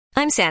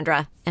I'm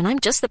Sandra, and I'm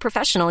just the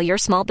professional your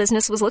small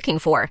business was looking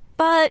for.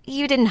 But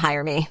you didn't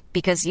hire me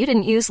because you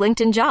didn't use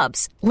LinkedIn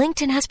Jobs.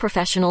 LinkedIn has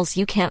professionals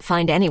you can't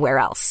find anywhere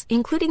else,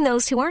 including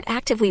those who aren't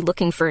actively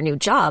looking for a new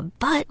job,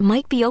 but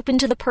might be open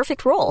to the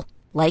perfect role,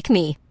 like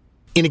me.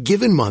 In a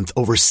given month,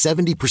 over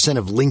 70%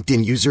 of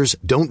LinkedIn users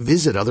don't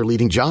visit other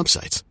leading job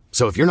sites.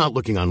 So if you're not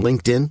looking on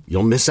LinkedIn,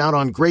 you'll miss out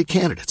on great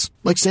candidates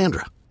like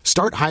Sandra.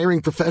 Start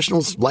hiring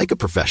professionals like a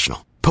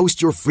professional.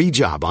 Post your free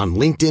job on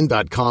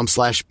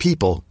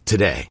linkedin.com/people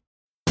today.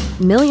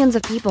 Millions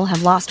of people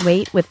have lost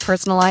weight with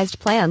personalized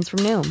plans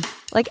from Noom.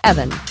 Like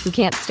Evan, who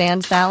can't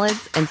stand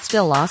salads and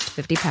still lost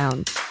 50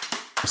 pounds.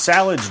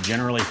 Salads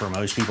generally for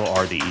most people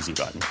are the easy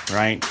button,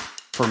 right?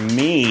 For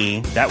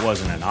me, that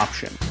wasn't an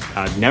option.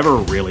 I never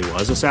really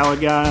was a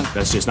salad guy.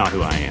 That's just not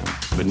who I am.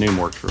 But Noom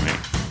worked for me.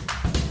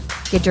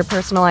 Get your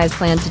personalized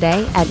plan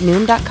today at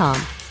Noom.com.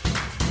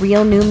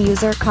 Real Noom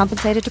user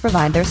compensated to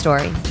provide their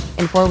story.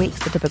 In 4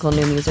 weeks, the typical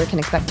Noom user can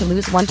expect to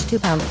lose 1 to 2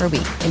 pounds per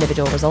week.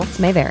 Individual results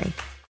may vary.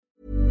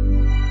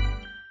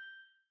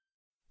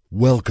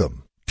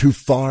 Welcome to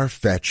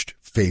Far-Fetched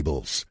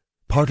Fables,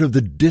 part of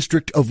the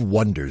District of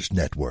Wonders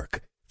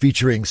network,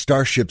 featuring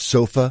Starship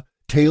Sofa,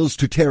 Tales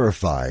to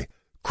Terrify,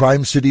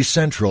 Crime City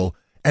Central,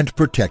 and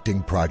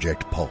Protecting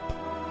Project Pulp.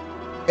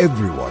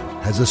 Everyone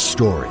has a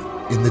story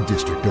in the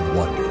District of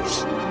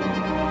Wonders.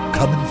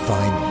 Come and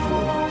find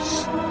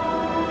yours.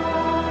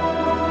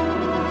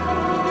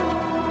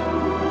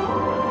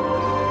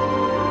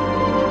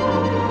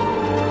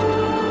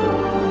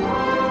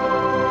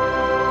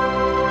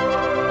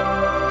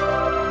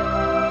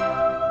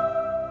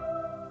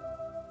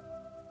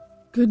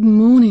 Good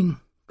morning,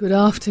 good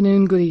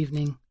afternoon, good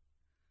evening.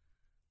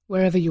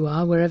 Wherever you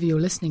are, wherever you're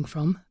listening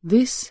from,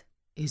 this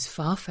is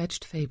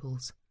Far-Fetched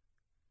Fables.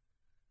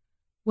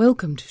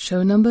 Welcome to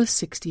show number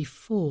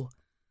 64.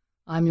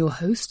 I'm your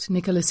host,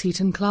 Nicholas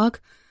Heaton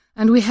Clark,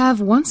 and we have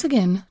once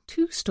again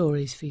 2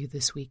 stories for you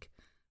this week,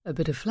 a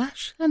bit of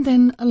flash and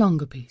then a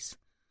longer piece.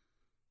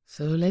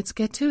 So let's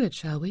get to it,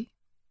 shall we?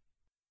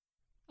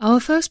 Our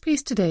first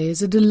piece today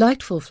is a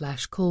delightful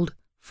flash called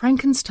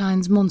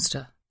Frankenstein's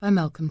Monster by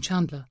Malcolm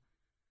Chandler.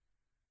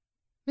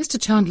 Mr.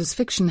 Chandler's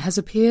fiction has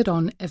appeared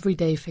on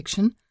Everyday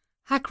Fiction,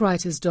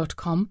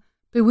 Hackwriters.com,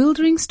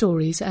 Bewildering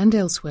Stories, and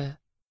elsewhere.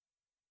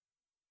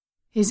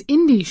 His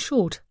indie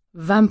short,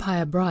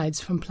 Vampire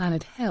Brides from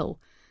Planet Hell,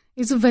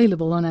 is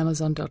available on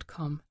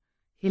Amazon.com.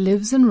 He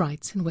lives and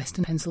writes in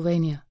Western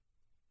Pennsylvania.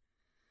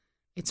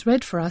 It's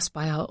read for us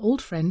by our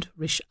old friend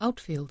Rish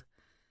Outfield.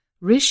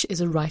 Rish is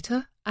a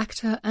writer,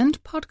 actor,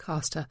 and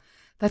podcaster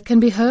that can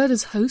be heard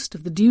as host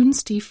of the Dune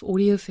Steef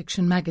audio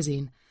fiction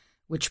magazine,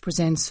 which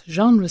presents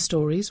genre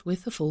stories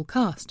with a full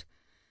cast.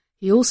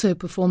 He also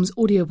performs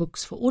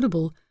audiobooks for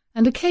Audible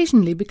and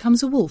occasionally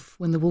becomes a wolf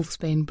when the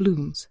wolfsbane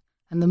blooms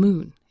and the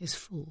moon is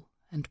full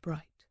and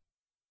bright.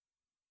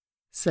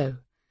 So,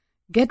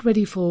 get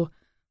ready for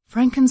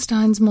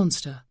Frankenstein's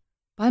Monster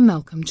by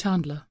Malcolm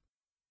Chandler.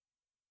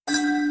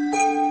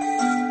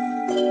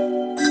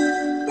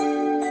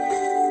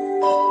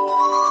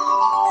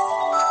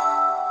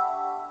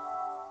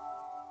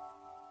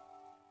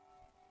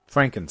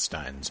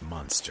 Frankenstein's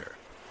Monster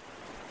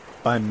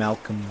by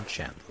Malcolm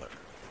Chandler.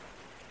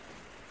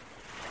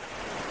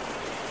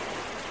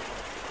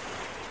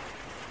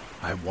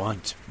 I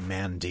want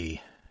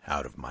Mandy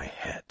out of my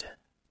head.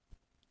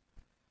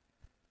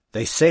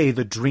 They say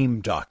the dream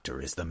doctor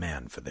is the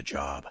man for the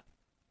job.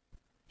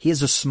 He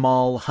is a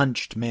small,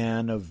 hunched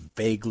man of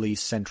vaguely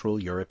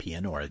Central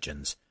European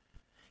origins.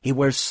 He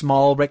wears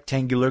small,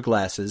 rectangular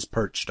glasses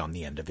perched on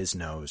the end of his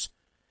nose.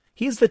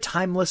 He is the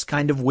timeless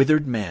kind of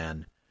withered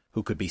man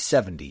who could be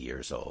 70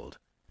 years old,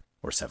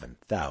 or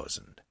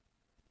 7,000.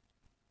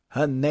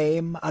 "Her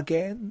name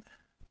again?"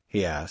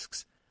 he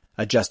asks,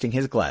 adjusting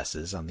his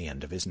glasses on the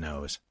end of his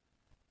nose.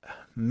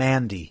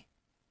 "Mandy."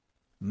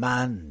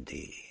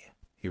 "Mandy,"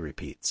 he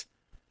repeats,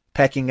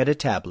 pecking at a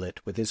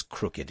tablet with his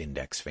crooked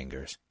index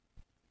fingers.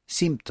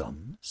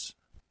 "Symptoms?"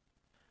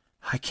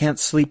 "I can't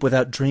sleep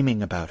without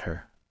dreaming about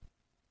her."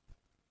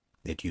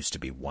 It used to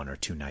be 1 or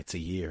 2 nights a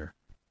year,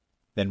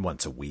 then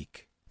once a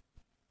week.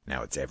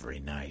 Now it's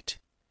every night.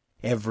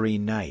 Every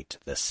night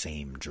the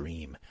same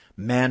dream.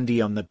 Mandy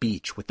on the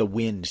beach with the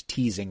wind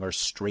teasing her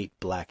straight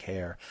black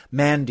hair.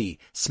 Mandy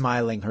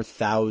smiling her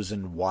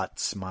 1,000-watt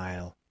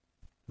smile,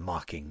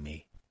 mocking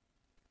me.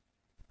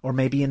 Or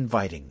maybe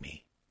inviting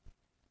me.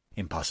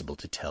 Impossible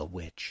to tell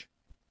which.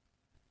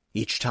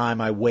 Each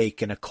time I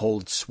wake in a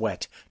cold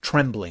sweat,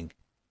 trembling,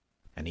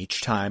 and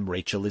each time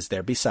Rachel is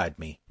there beside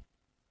me,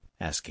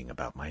 asking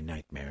about my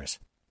nightmares.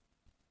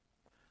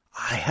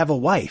 "I have a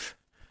wife,"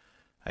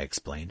 I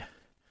explain.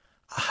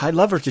 "I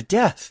love her to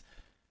death."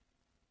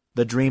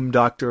 The dream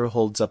doctor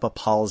holds up a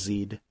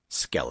palsied,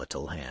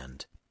 skeletal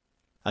hand.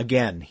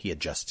 Again he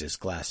adjusts his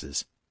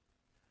glasses.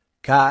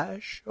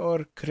 "Cash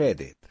or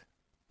credit?"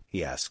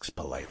 he asks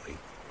politely.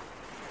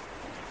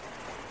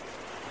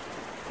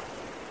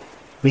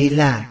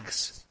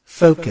 "Relax.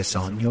 Focus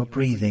on your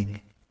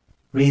breathing.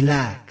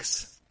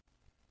 Relax."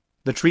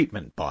 The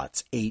treatment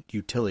bot's 8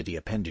 utility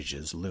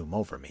appendages loom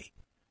over me.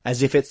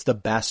 as if it's the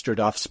bastard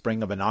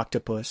offspring of an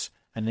octopus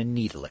and a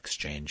needle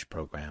exchange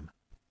program.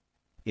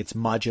 Its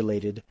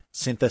modulated,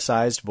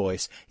 synthesized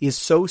voice is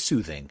so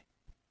soothing,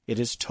 it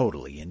is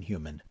totally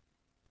inhuman.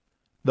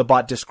 The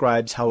bot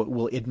describes how it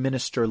will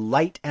administer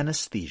light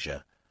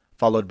anesthesia,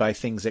 followed by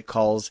things it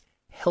calls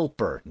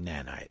helper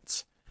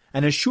nanites,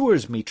 and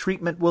assures me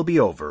treatment will be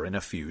over in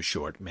a few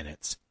short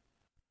minutes.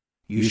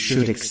 You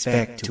should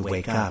expect to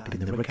wake up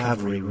in the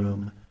recovery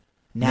room.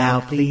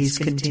 Now please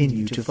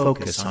continue to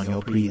focus on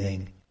your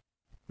breathing.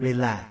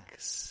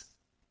 Relax.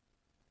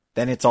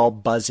 Then it's all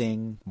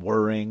buzzing,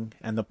 whirring,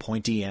 and the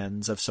pointy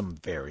ends of some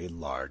very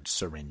large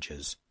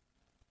syringes.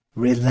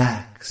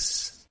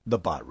 Relax, the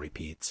bot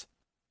repeats.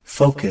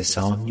 Focus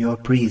on your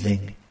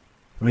breathing.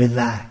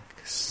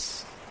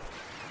 Relax.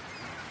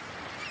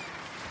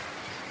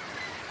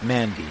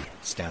 Mandy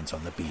stands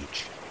on the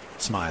beach,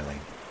 smiling.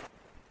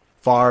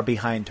 Far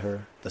behind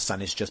her, the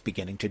sun is just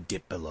beginning to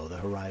dip below the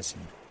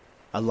horizon.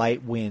 A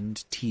light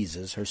wind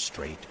teases her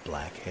straight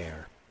black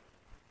hair.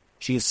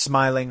 She is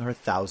smiling her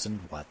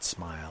 1,000-watt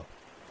smile.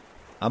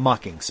 A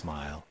mocking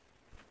smile.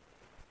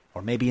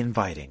 Or maybe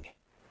inviting.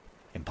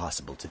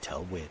 Impossible to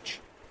tell which.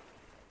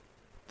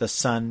 The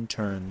sun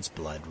turns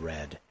blood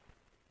red.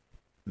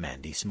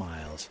 Mandy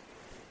smiles.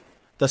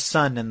 The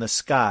sun and the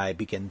sky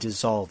begin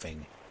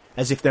dissolving,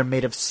 as if they're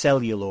made of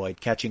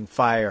celluloid catching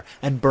fire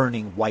and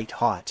burning white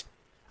hot.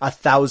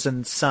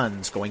 1,000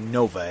 suns going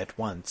nova at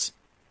once.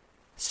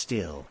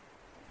 Still,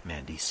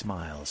 Mandy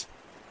smiles.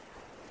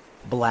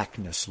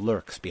 Blackness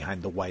lurks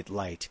behind the white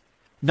light.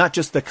 Not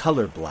just the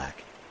color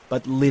black,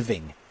 but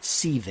living,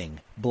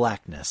 seething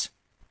blackness,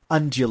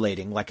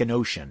 undulating like an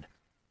ocean.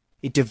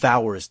 It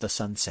devours the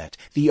sunset,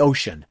 the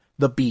ocean,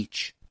 the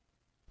beach.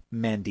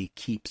 Mandy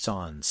keeps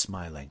on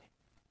smiling.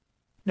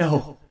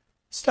 No,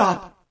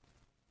 stop.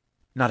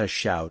 Not a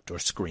shout or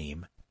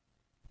scream.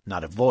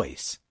 Not a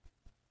voice.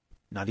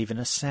 Not even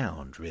a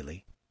sound,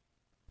 really.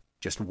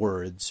 Just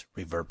words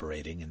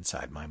reverberating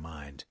inside my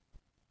mind.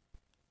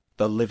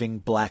 The living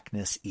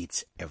blackness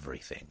eats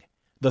everything.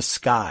 The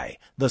sky,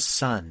 the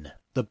sun,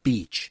 the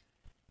beach.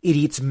 It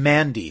eats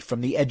Mandy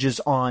from the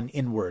edges on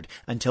inward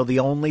until the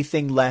only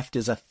thing left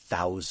is a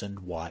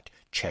 1,000-watt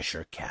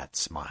Cheshire Cat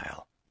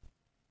smile.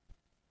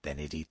 Then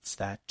it eats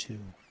that too.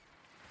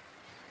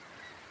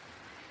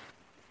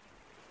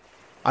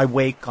 I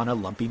wake on a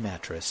lumpy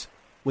mattress,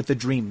 with the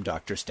dream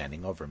doctor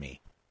standing over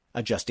me,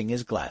 adjusting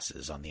his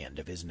glasses on the end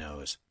of his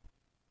nose.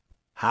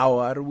 "How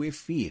are we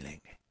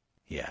feeling?"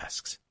 he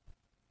asks.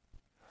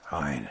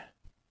 "Fine,"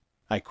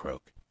 I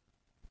croak.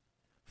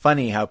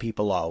 Funny how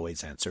people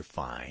always answer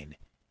fine,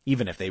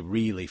 even if they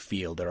really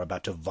feel they're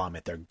about to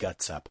vomit their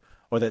guts up,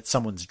 or that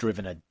someone's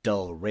driven a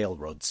dull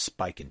railroad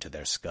spike into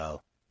their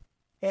skull.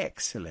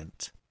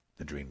 "Excellent,"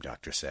 the dream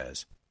doctor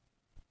says.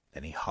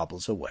 Then he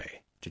hobbles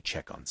away to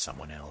check on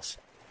someone else.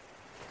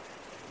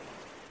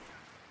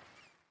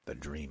 The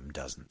dream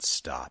doesn't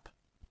stop.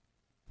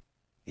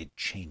 It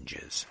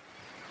changes.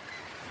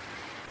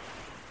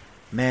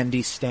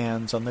 Mandy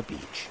stands on the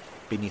beach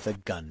beneath a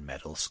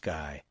gunmetal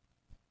sky.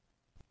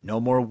 No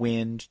more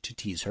wind to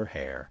tease her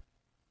hair.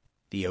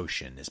 The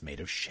ocean is made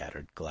of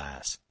shattered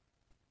glass.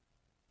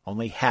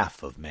 Only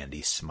half of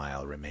Mandy's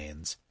smile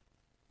remains.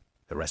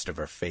 The rest of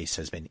her face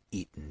has been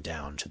eaten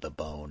down to the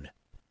bone,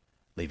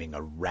 leaving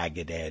a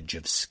ragged edge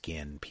of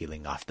skin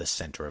peeling off the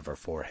center of her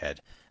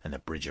forehead and the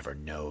bridge of her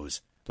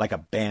nose, like a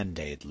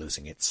Band-Aid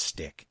losing its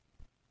stick.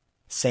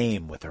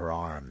 Same with her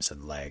arms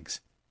and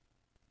legs.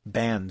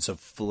 Bands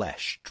of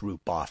flesh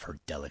droop off her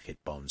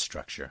delicate bone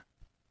structure.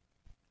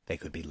 They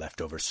could be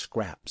leftover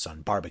scraps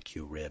on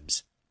barbecue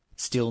ribs,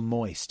 still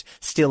moist,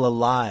 still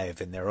alive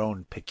in their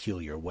own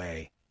peculiar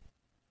way.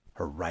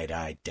 Her right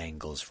eye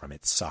dangles from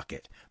its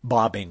socket,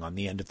 bobbing on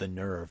the end of the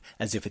nerve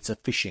as if it's a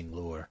fishing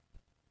lure.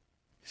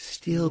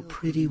 "Still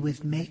pretty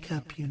with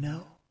makeup, you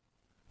know."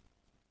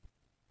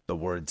 The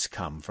words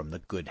come from the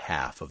good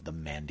half of the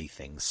Mandy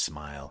thing's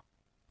smile.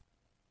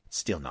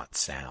 Still not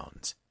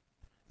sounds.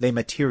 They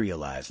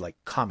materialize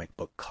like comic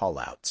book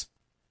call-outs,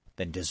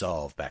 then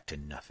dissolve back to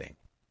nothing.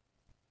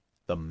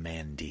 The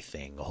Mandy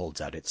thing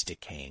holds out its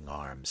decaying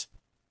arms,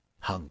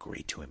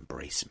 hungry to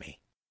embrace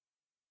me.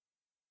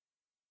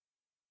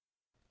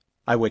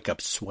 I wake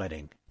up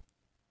sweating.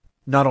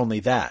 Not only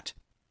that,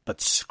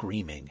 but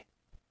screaming.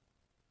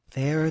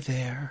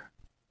 There,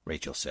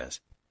 Rachel says.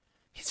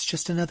 "It's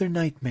just another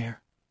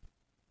nightmare."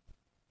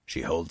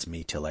 She holds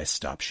me till I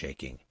stop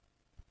shaking.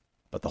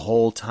 But the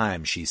whole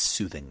time she's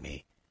soothing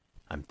me,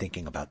 I'm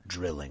thinking about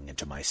drilling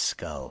into my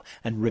skull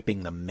and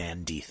ripping the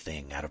Mandy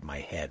thing out of my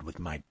head with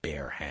my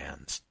bare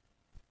hands.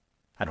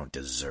 I don't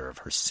deserve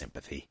her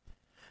sympathy.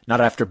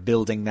 Not after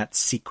building that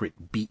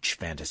secret beach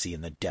fantasy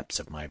in the depths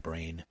of my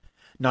brain.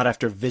 Not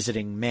after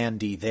visiting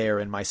Mandy there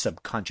in my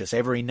subconscious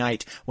every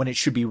night when it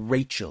should be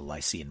Rachel I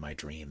see in my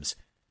dreams.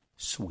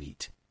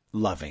 Sweet,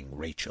 loving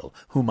Rachel,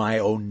 whom I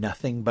owe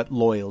nothing but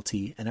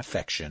loyalty and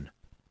affection.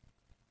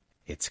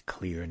 It's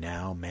clear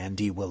now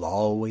Mandy will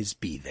always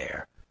be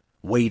there,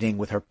 waiting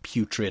with her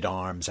putrid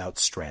arms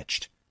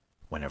outstretched,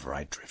 whenever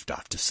I drift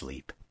off to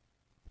sleep.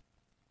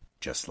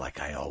 just like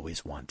I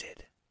always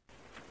wanted.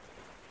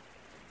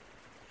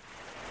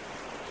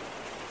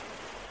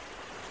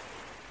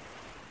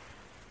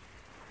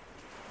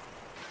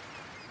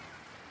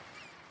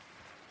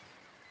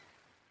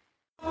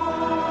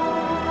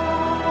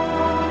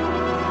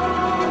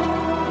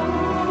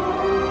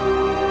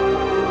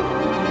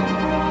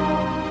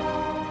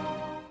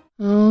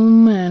 Oh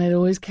man, it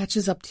always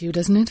catches up to you,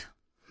 doesn't it?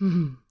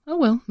 Oh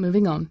well,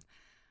 moving on.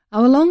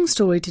 Our long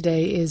story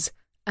today is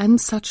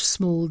And Such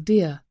Small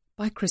Deer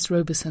by Chris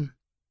Robeson.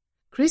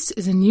 Chris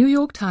is a New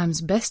York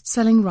Times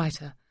best-selling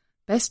writer,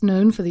 best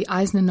known for the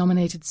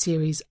Eisner-nominated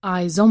series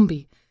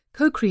iZombie,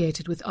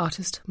 co-created with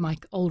artist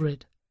Mike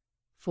Allred.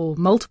 For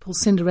multiple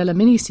Cinderella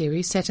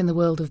miniseries set in the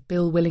world of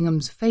Bill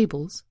Willingham's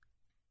Fables.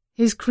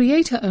 His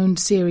creator-owned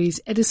series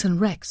Edison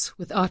Rex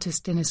with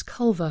artist Dennis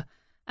Culver,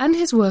 and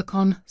his work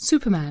on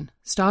Superman,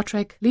 Star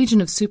Trek, Legion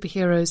of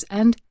Superheroes,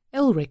 and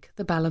Elric,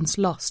 The Balance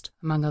Lost,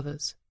 among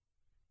others.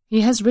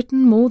 He has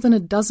written more than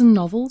a dozen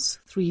novels,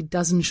 3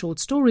 dozen short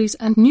stories,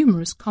 and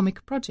numerous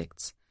comic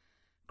projects.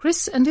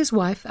 Chris and his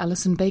wife,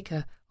 Alison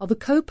Baker, are the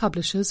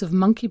co-publishers of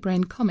Monkey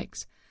Brain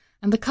Comics,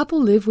 and the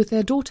couple live with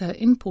their daughter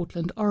in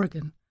Portland,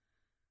 Oregon.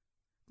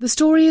 The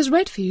story is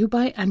read for you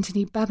by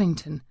Anthony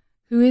Babington,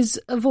 who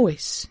is a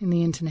voice in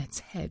the Internet's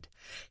head.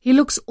 He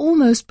looks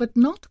almost, but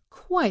not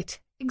quite,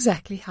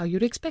 exactly how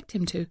you'd expect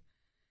him to.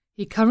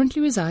 He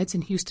currently resides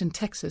in Houston,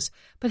 Texas,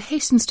 but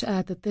hastens to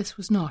add that this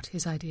was not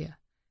his idea.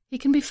 He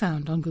can be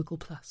found on Google+.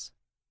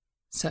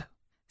 So,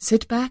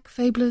 sit back,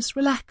 fablers,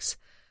 relax.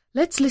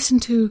 Let's listen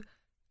to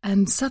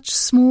And Such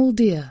Small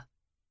Deer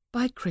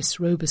by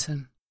Chris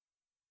Robeson.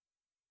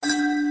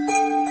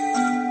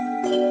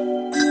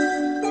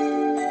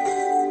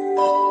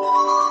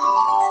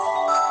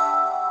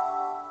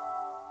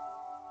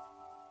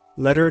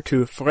 Letter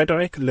to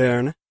Frédéric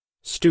Lerne,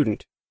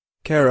 student,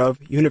 care of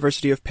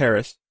University of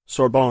Paris,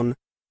 Sorbonne,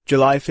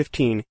 July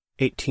 15,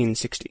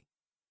 1860.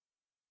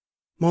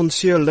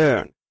 Monsieur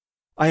Lerne,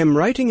 I am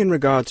writing in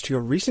regards to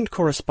your recent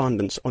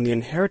correspondence on the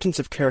inheritance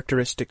of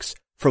characteristics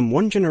from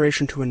one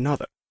generation to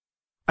another.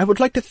 I would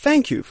like to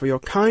thank you for your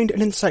kind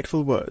and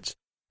insightful words,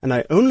 and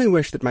I only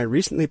wish that my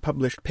recently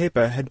published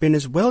paper had been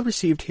as well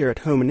received here at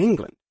home in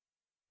England.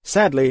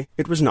 Sadly,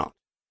 it was not,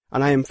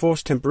 and I am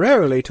forced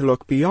temporarily to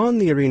look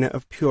beyond the arena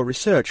of pure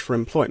research for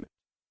employment.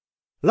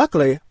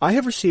 Luckily, I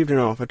have received an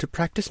offer to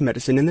practice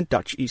medicine in the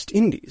Dutch East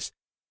Indies,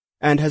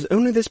 and has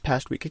only this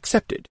past week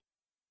accepted.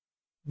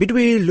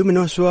 Bidui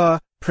luminosua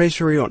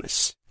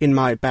praesurionis, in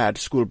my bad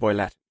schoolboy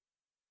Latin.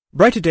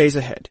 Brighter days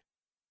ahead.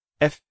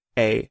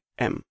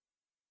 F.A.M.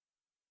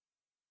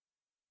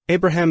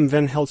 Abraham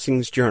Van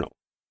Helsing's Journal,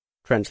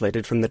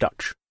 translated from the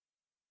Dutch.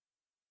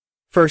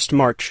 1st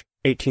March,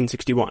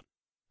 1861,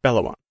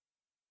 Belawan.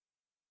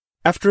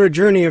 After a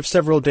journey of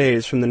several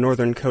days from the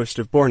northern coast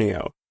of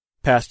Borneo,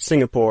 past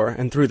Singapore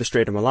and through the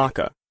Strait of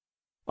Malacca,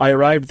 I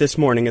arrived this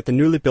morning at the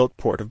newly built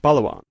port of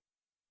Belawan,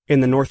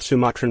 in the North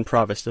Sumatran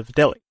province of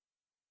Delhi.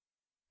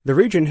 The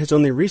region has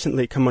only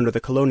recently come under the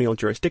colonial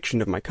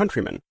jurisdiction of my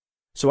countrymen,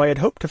 so I had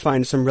hoped to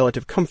find some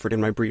relative comfort in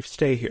my brief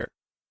stay here.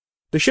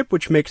 The ship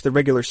which makes the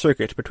regular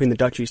circuit between the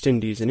Dutch East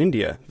Indies and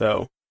India,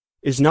 though,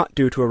 is not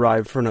due to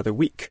arrive for another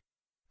week,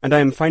 and I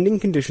am finding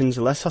conditions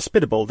less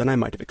hospitable than I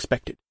might have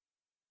expected.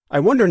 I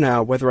wonder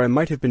now whether I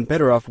might have been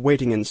better off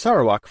waiting in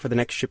Sarawak for the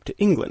next ship to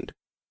England,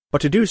 but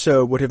to do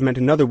so would have meant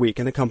another week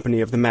in the company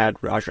of the mad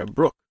Rajah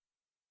Brooke,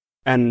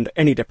 and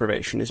any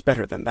deprivation is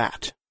better than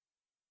that.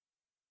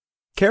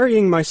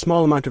 Carrying my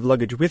small amount of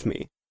luggage with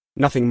me,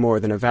 nothing more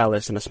than a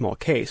valise and a small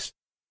case,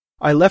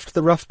 I left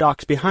the rough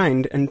docks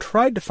behind and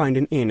tried to find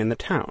an inn in the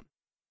town.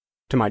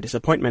 To my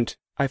disappointment,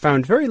 I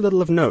found very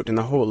little of note in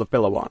the whole of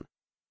Belawan.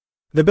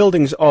 The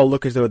buildings all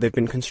look as though they've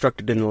been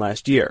constructed in the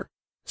last year,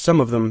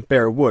 some of them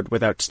bare wood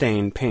without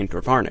stain, paint,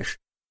 or varnish,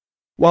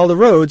 while the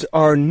roads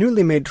are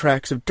newly made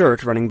tracks of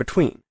dirt running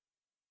between.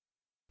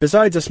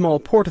 Besides a small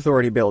Port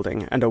Authority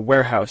building and a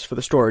warehouse for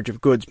the storage of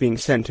goods being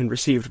sent and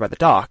received by the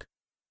dock,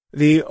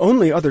 the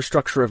only other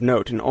structure of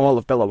note in all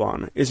of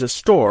Belawan is a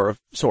store of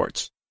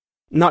sorts,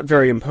 not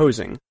very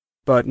imposing,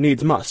 but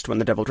needs must when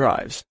the devil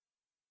drives.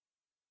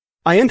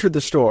 I entered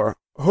the store,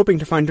 hoping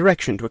to find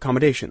direction to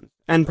accommodation,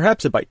 and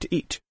perhaps a bite to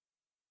eat.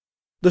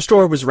 The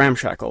store was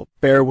ramshackle,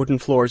 bare wooden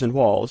floors and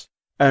walls,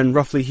 and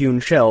roughly hewn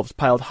shelves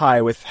piled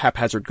high with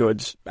haphazard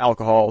goods,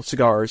 alcohol,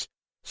 cigars,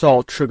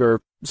 salt, sugar,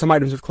 some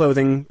items of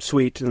clothing,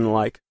 sweet, and the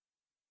like.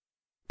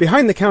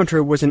 Behind the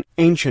counter was an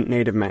ancient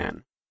native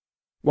man,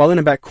 while in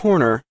a back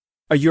corner,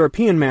 a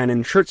European man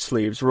in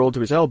shirt-sleeves rolled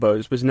to his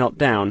elbows was knelt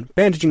down,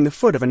 bandaging the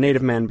foot of a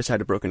native man beside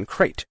a broken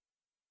crate.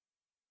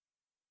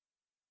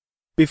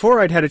 Before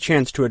I'd had a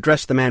chance to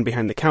address the man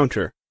behind the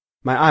counter,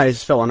 my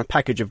eyes fell on a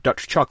package of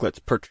Dutch chocolates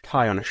perched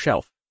high on a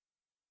shelf.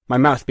 My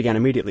mouth began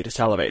immediately to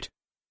salivate.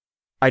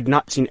 I'd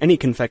not seen any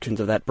confections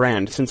of that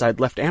brand since I'd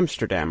left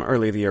Amsterdam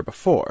early the year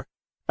before,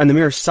 and the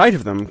mere sight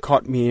of them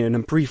caught me in a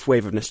brief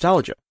wave of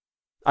nostalgia.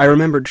 I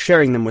remembered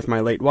sharing them with my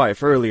late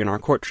wife early in our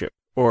courtship,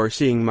 or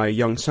seeing my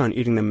young son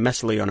eating them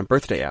messily on a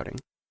birthday outing.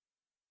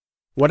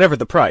 Whatever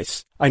the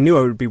price, I knew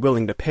I would be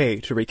willing to pay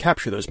to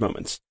recapture those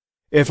moments,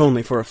 if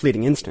only for a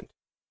fleeting instant.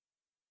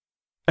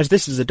 As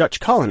this is a Dutch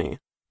colony,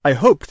 I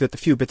hoped that the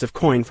few bits of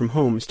coin from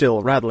home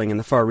still rattling in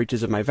the far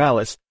reaches of my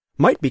valise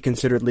might be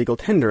considered legal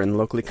tender in the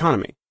local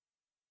economy.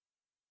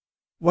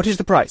 "What is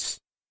the price?"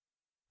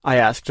 I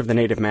asked of the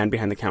native man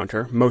behind the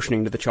counter,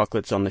 motioning to the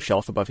chocolates on the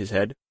shelf above his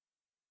head.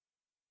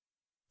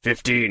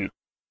 15,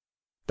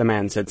 the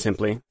man said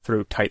simply,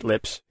 through tight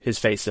lips, his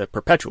face a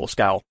perpetual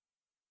scowl.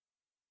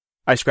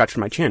 I scratched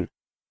my chin.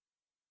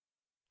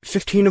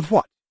 15 of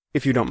what,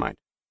 if you don't mind?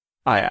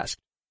 I asked.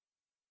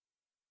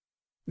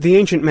 The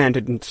ancient man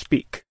didn't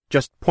speak,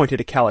 just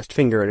pointed a calloused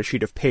finger at a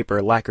sheet of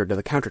paper lacquered to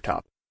the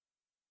countertop.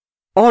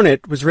 On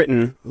it was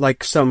written,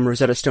 like some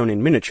Rosetta Stone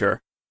in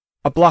miniature,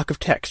 a block of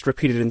text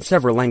repeated in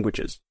several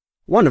languages,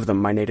 one of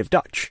them my native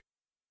Dutch.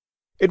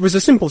 It was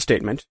a simple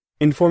statement,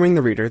 informing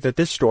the reader that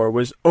this store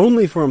was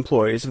only for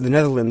employees of the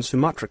Netherlands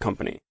Sumatra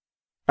Company,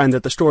 and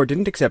that the store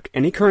didn't accept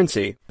any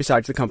currency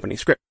besides the company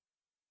scrip.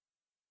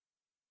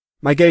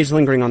 My gaze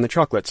lingering on the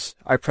chocolates,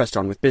 I pressed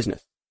on with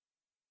business.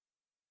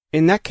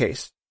 "In that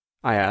case,"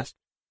 I asked,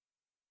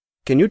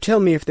 "can you tell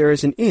me if there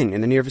is an inn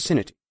in the near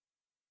vicinity?"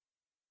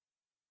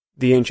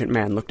 The ancient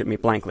man looked at me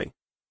blankly.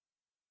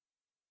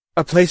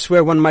 "A place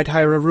where one might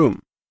hire a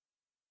room."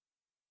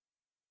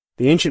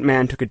 The ancient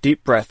man took a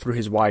deep breath through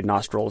his wide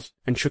nostrils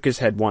and shook his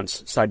head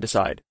once, side to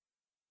side.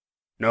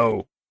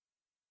 "No,"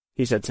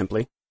 he said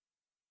simply.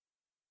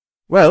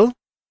 "Well,"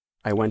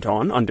 I went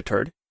on,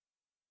 undeterred,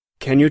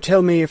 "can you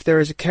tell me if there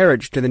is a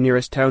carriage to the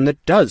nearest town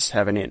that does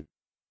have an inn?"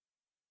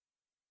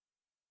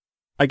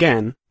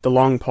 Again, the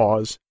long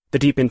pause, the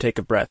deep intake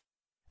of breath,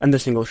 and the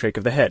single shake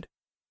of the head.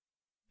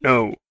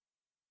 "No."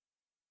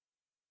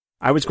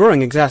 I was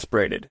growing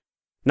exasperated,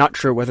 not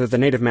sure whether the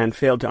native man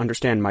failed to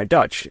understand my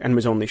Dutch and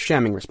was only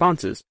shamming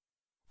responses,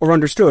 or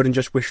understood and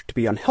just wished to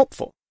be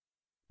unhelpful.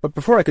 But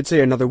before I could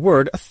say another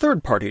word, a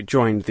third party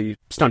joined the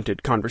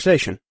stunted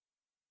conversation.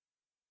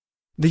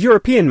 The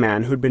European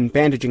man who'd been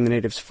bandaging the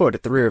native's foot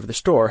at the rear of the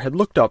store had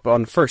looked up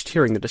on first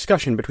hearing the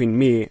discussion between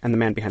me and the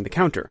man behind the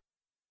counter,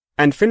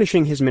 and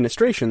finishing his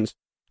ministrations,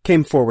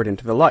 came forward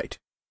into the light.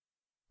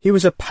 He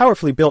was a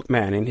powerfully built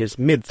man in his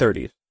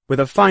mid-30s, with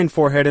a fine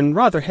forehead and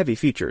rather heavy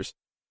features,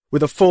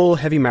 with a full,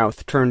 heavy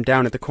mouth turned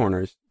down at the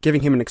corners,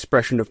 giving him an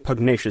expression of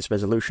pugnacious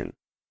resolution.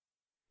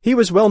 He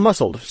was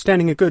well-muscled,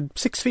 standing a good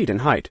 6 feet in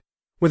height,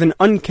 with an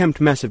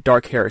unkempt mess of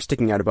dark hair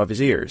sticking out above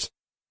his ears,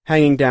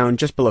 hanging down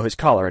just below his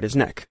collar at his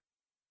neck.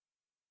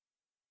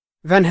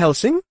 "Van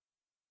Helsing?"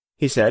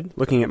 he said,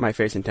 looking at my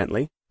face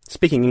intently.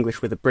 Speaking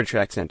English with a British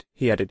accent,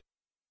 he added,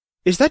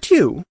 "Is that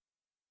you?"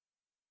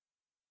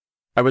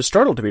 I was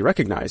startled to be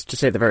recognized, to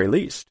say the very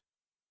least.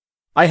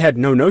 I had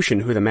no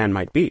notion who the man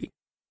might be.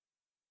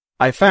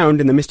 I found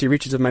in the misty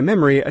reaches of my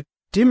memory a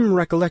dim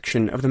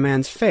recollection of the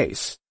man's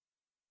face,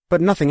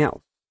 but nothing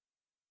else.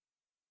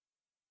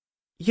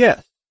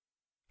 "Yes,"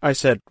 I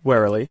said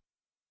warily.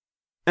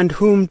 "And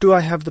whom do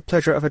I have the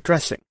pleasure of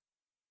addressing?"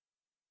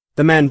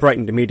 The man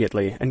brightened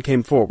immediately and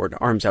came forward,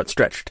 arms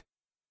outstretched.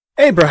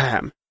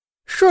 "Abraham!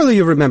 Surely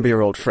you remember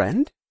your old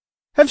friend?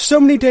 Have so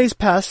many days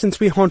passed since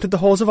we haunted the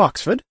halls of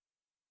Oxford?"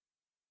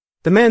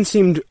 The man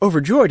seemed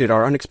overjoyed at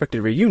our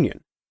unexpected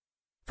reunion.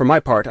 For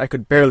my part, I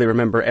could barely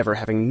remember ever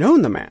having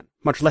known the man,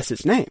 much less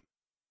his name.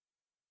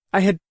 I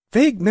had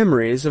vague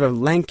memories of a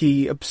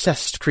lanky,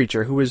 obsessed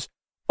creature who was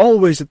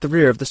always at the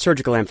rear of the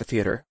surgical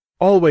amphitheater,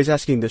 always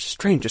asking the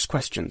strangest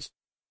questions.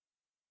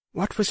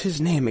 What was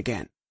his name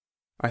again?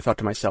 I thought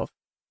to myself.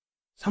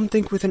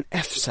 Something with an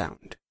F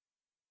sound.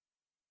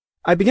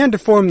 I began to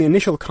form the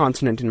initial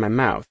consonant in my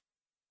mouth,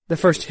 the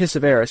first hiss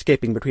of air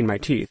escaping between my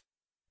teeth,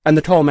 and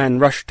the tall man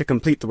rushed to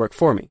complete the work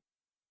for me.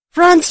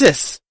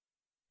 "Francis!"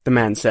 the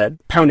man said,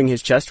 pounding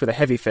his chest with a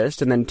heavy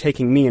fist and then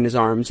taking me in his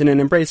arms in an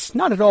embrace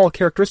not at all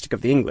characteristic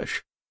of the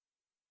English.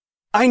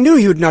 "I knew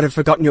you'd not have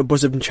forgotten your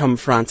bosom chum,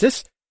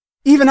 Francis,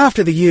 even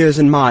after the years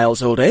and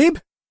miles, old Abe."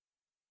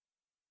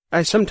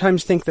 "I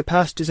sometimes think the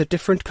past is a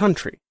different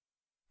country,"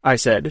 I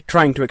said,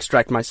 trying to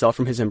extract myself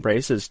from his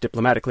embrace as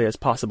diplomatically as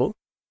possible.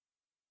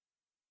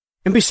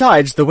 "And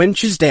besides, the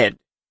wench is dead,"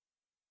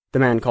 the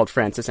man called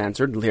Francis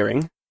answered,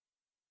 leering.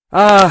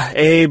 "Ah,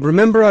 Abe,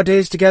 remember our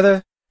days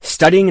together?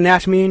 Studying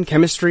anatomy and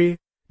chemistry,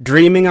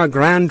 dreaming our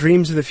grand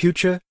dreams of the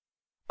future?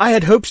 I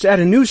had hopes to add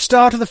a new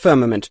star to the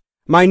firmament,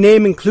 my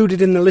name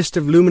included in the list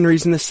of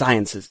luminaries in the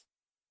sciences."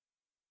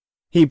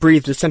 He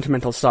breathed a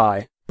sentimental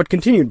sigh, but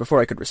continued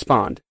before I could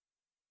respond.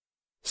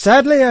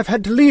 "Sadly, I've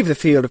had to leave the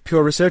field of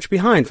pure research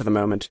behind for the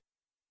moment,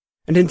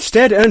 and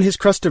instead earn his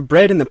crust of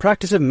bread in the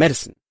practice of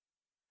medicine.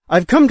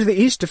 I've come to the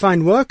East to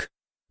find work,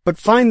 but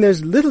find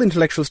there's little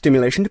intellectual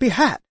stimulation to be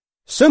had,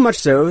 so much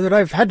so that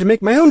I've had to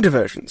make my own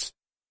diversions.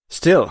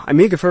 Still, I'm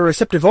eager for a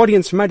receptive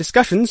audience for my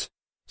discussions,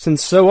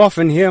 since so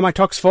often here my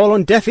talks fall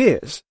on deaf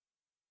ears."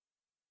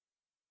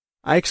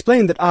 I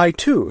explained that I,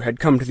 too, had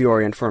come to the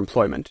Orient for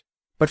employment,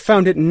 but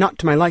found it not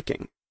to my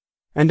liking,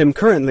 and am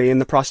currently in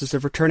the process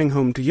of returning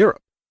home to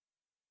Europe.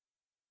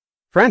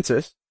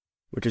 Francis,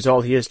 which is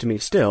all he is to me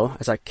still,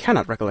 as I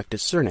cannot recollect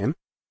his surname,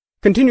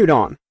 continued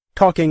on,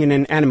 talking in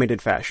an animated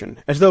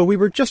fashion, as though we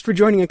were just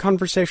rejoining a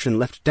conversation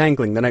left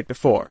dangling the night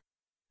before,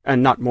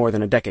 and not more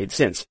than a decade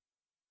since.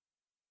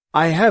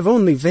 I have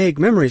only vague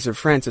memories of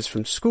Francis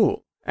from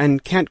school,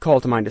 and can't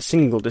call to mind a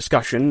single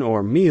discussion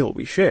or meal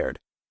we shared.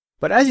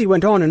 But as he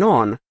went on and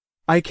on,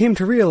 I came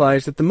to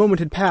realize that the moment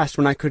had passed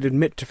when I could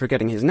admit to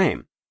forgetting his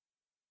name.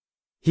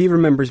 He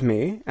remembers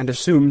me, and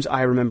assumes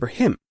I remember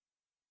him.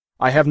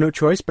 I have no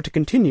choice but to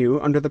continue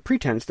under the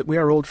pretense that we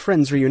are old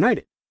friends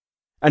reunited,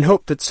 and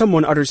hope that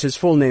someone utters his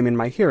full name in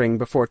my hearing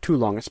before too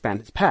long a span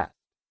has passed.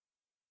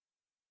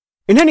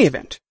 "In any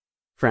event,"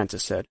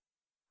 Francis said,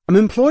 "I'm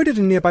employed at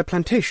a nearby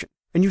plantation,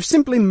 and you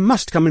simply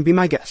must come and be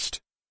my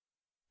guest."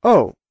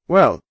 "Oh,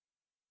 well,"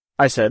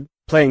 I said,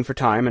 playing for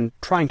time and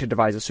trying to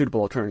devise a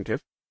suitable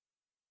alternative.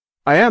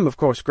 "I am, of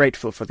course,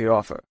 grateful for the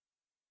offer,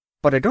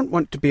 but I don't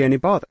want to be any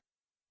bother.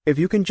 If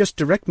you can just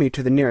direct me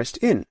to the nearest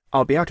inn,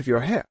 I'll be out of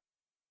your hair."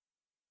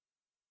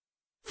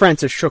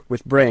 Francis shook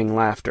with braying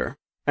laughter,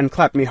 and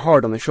clapped me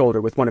hard on the shoulder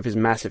with one of his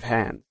massive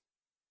hands.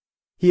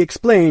 He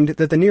explained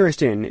that the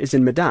nearest inn is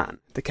in Medan,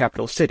 the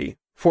capital city,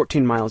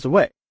 14 miles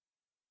away,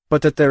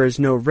 but that there is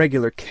no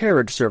regular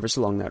carriage service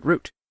along that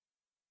route.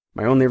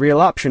 My only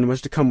real option was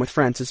to come with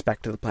Francis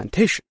back to the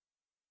plantation.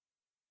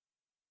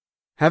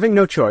 Having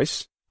no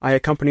choice, I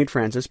accompanied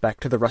Francis back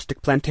to the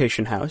rustic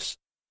plantation house,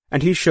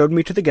 and he showed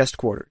me to the guest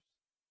quarters.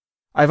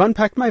 I've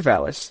unpacked my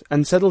valise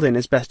and settled in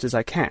as best as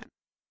I can.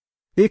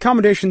 The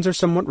accommodations are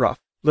somewhat rough,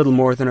 little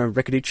more than a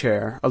rickety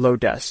chair, a low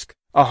desk,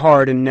 a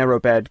hard and narrow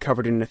bed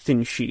covered in a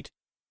thin sheet,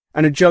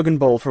 and a jug and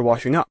bowl for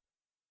washing up.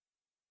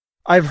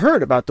 I've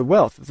heard about the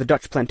wealth of the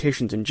Dutch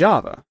plantations in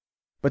Java,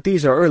 but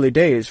these are early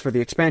days for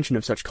the expansion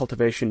of such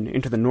cultivation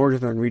into the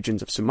northern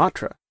regions of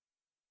Sumatra,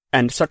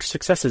 and such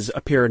successes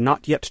appear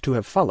not yet to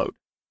have followed.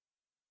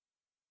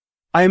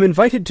 I am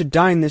invited to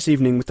dine this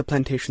evening with the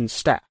plantation's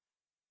staff.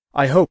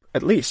 I hope,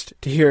 at least,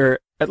 to hear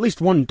at least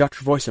one Dutch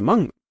voice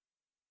among them.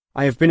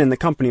 I have been in the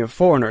company of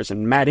foreigners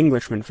and mad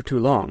Englishmen for too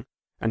long,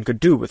 and could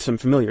do with some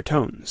familiar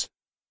tones.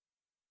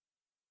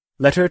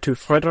 Letter to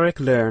Frederick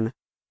Learn,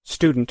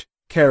 student,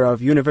 care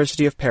of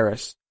University of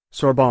Paris,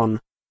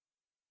 Sorbonne,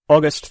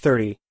 August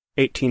 30,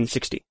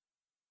 1860.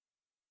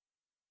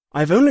 I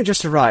have only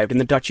just arrived in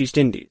the Dutch East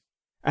Indies,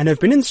 and have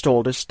been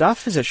installed as staff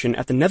physician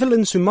at the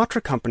Netherlands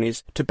Sumatra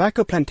Company's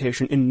tobacco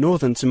plantation in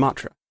northern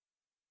Sumatra.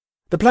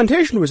 The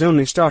plantation was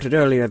only started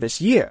earlier this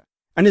year,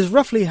 and is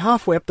roughly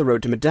halfway up the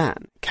road to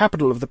Medan,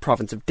 capital of the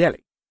province of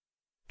Delhi.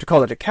 To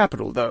call it a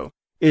capital, though,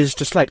 is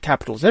to slight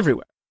capitals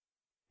everywhere.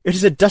 It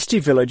is a dusty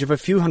village of a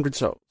few hundred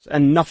souls,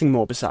 and nothing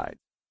more besides.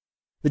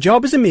 The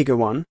job is a meagre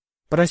one,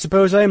 but I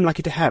suppose I am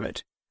lucky to have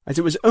it, as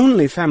it was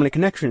only family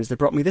connections that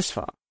brought me this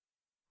far.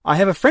 I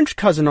have a French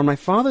cousin on my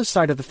father's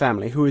side of the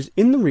family who is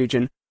in the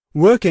region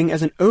working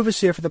as an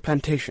overseer for the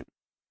plantation,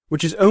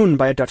 which is owned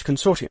by a Dutch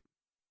consortium.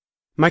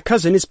 My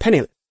cousin is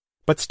penniless,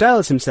 but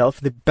styles himself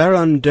the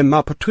Baron de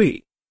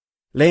Maupertuis,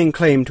 laying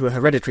claim to a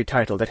hereditary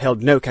title that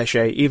held no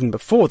cachet even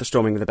before the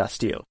storming of the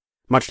Bastille,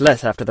 much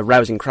less after the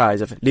rousing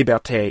cries of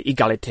liberté,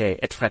 égalité,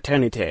 et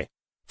fraternité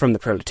from the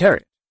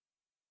proletariat.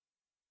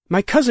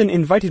 My cousin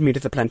invited me to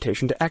the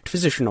plantation to act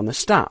physician on the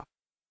staff.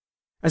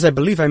 As I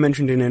believe I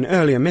mentioned in an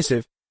earlier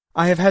missive,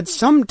 I have had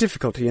some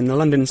difficulty in the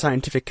London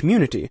scientific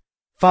community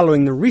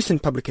following the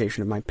recent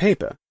publication of my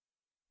paper,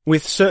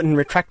 with certain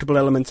retractable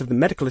elements of the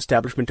medical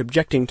establishment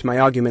objecting to my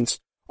arguments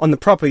on the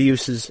proper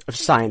uses of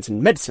science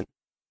and medicine.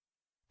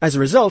 As a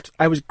result,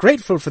 I was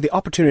grateful for the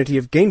opportunity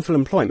of gainful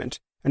employment,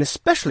 and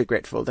especially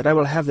grateful that I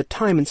will have the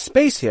time and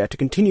space here to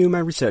continue my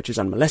researches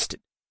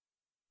unmolested.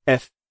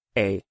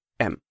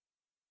 F.A.M.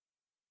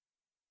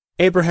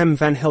 Abraham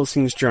Van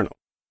Helsing's Journal.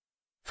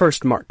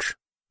 1st March.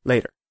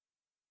 Later.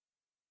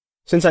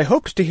 Since I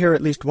hoped to hear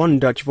at least one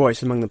Dutch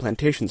voice among the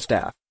plantation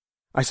staff,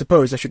 I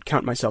suppose I should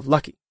count myself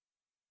lucky.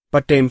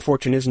 But Dame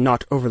Fortune is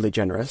not overly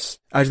generous,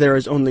 as there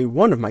is only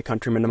one of my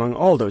countrymen among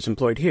all those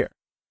employed here,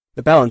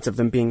 the balance of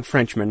them being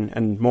Frenchmen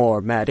and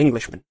more mad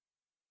Englishmen.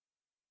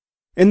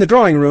 In the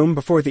drawing-room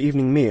before the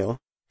evening meal,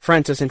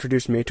 Francis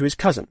introduced me to his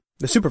cousin,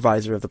 the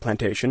supervisor of the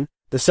plantation,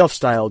 the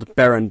self-styled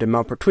Baron de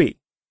Maupertuis.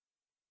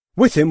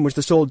 With him was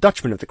the sole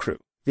Dutchman of the crew,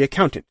 the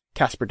accountant,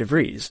 Caspar de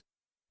Vries,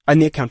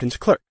 and the accountant's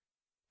clerk,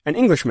 an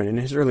Englishman in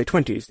his early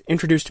 20s,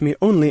 introduced to me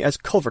only as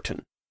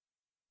Culverton,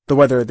 though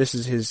whether this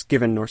is his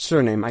given or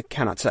surname I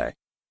cannot say.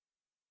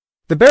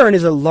 The Baron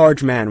is a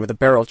large man with a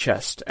barrel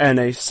chest, and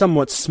a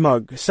somewhat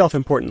smug,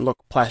 self-important look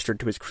plastered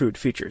to his crude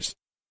features.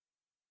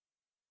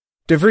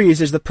 De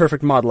Vries is the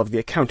perfect model of the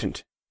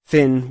accountant,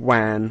 thin,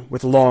 wan,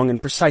 with long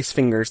and precise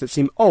fingers that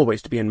seem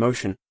always to be in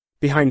motion.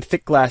 Behind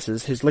thick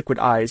glasses, his liquid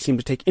eyes seem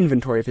to take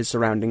inventory of his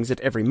surroundings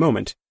at every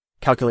moment,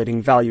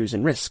 calculating values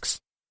and risks.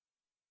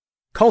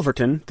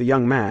 Culverton, the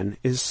young man,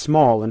 is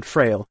small and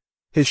frail,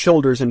 his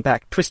shoulders and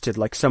back twisted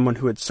like someone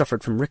who had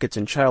suffered from rickets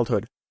in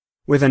childhood,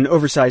 with an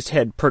oversized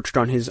head perched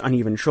on his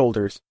uneven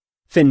shoulders,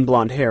 thin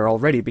blonde hair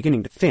already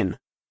beginning to thin.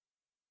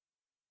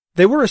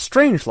 They were a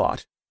strange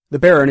lot. The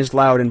Baron is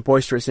loud and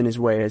boisterous in his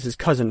way as his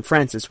cousin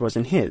Francis was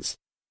in his.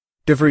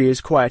 De Vries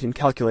quiet and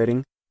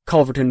calculating,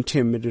 Culverton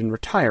timid and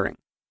retiring.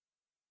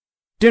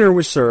 Dinner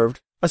was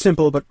served, a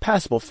simple but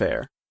passable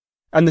fare,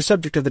 and the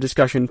subject of the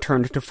discussion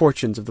turned to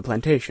fortunes of the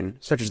plantation,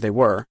 such as they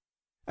were,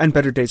 and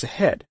better days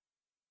ahead.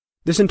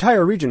 This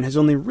entire region has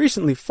only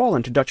recently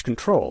fallen to Dutch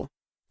control,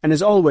 and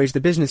as always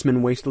the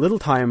businessmen waste little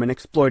time in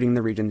exploiting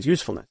the region's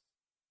usefulness.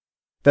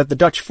 That the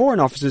Dutch foreign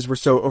offices were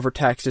so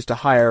overtaxed as to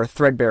hire a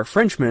threadbare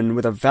Frenchman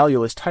with a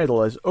valueless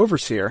title as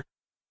overseer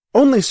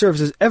only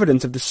serves as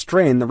evidence of the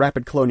strain the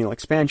rapid colonial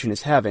expansion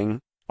is having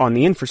on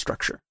the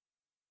infrastructure.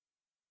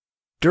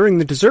 During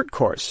the dessert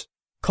course,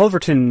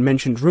 Culverton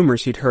mentioned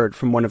rumors he'd heard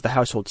from one of the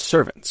household's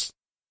servants.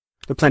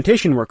 The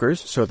plantation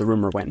workers, so the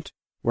rumor went,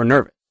 were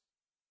nervous.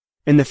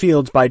 In the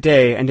fields by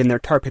day and in their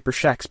tar-paper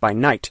shacks by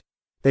night,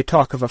 they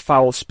talk of a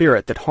foul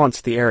spirit that haunts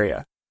the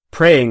area,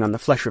 preying on the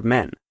flesh of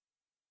men.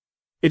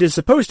 It is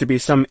supposed to be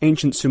some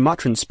ancient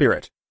Sumatran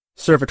spirit,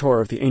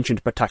 servitor of the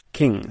ancient Batak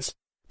kings,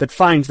 that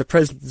finds the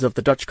presence of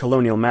the Dutch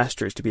colonial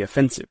masters to be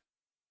offensive.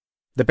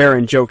 The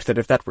Baron joked that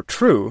if that were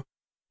true,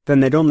 then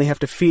they'd only have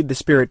to feed the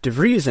spirit De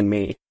Vries and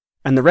me,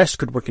 and the rest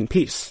could work in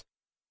peace.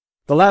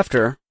 The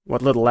laughter,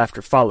 what little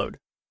laughter followed,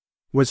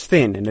 was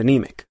thin and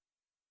anemic.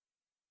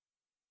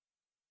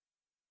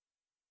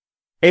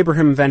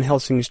 Abraham Van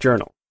Helsing's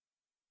Journal,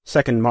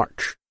 2nd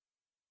March.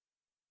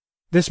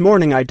 This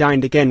morning I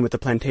dined again with the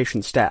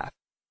plantation staff,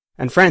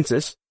 and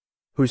Francis,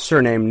 whose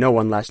surname no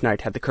one last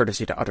night had the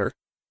courtesy to utter,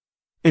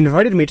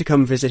 invited me to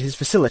come visit his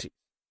facility.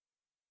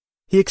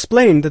 He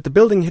explained that the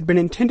building had been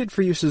intended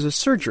for use as a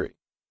surgery,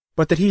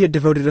 but that he had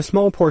devoted a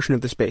small portion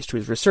of the space to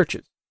his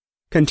researches,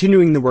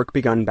 continuing the work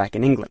begun back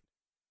in England.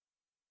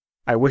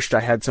 I wished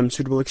I had some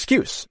suitable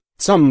excuse,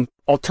 some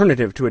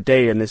alternative to a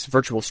day in this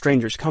virtual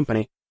stranger's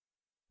company,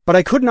 but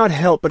I could not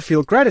help but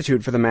feel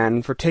gratitude for the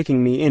man for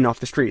taking me in off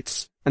the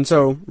streets, and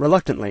so,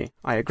 reluctantly,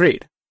 I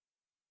agreed.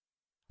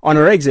 On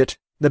our exit,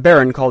 the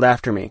Baron called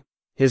after me,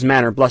 his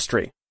manner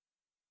blustery.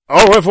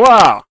 "Au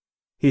revoir,"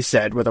 he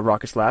said with a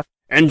raucous laugh.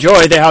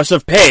 "Enjoy the House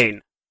of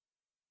Pain."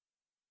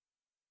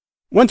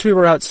 Once we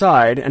were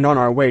outside and on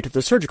our way to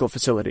the surgical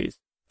facilities,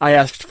 I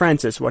asked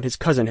Francis what his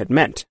cousin had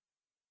meant.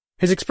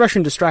 His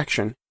expression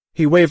distraction,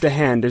 he waved a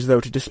hand as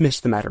though to dismiss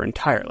the matter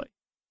entirely.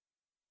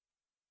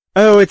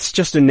 "Oh, it's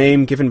just a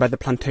name given by the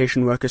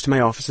plantation workers to my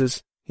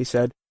officers," he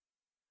said.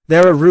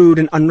 "They're a rude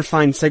and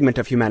unrefined segment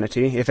of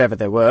humanity, if ever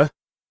there were."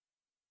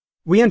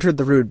 We entered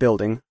the rude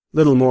building,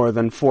 little more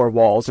than 4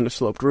 walls and a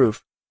sloped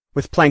roof,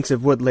 with planks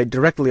of wood laid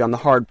directly on the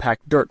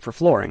hard-packed dirt for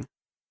flooring.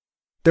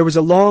 There was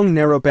a long,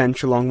 narrow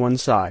bench along one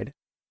side,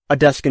 a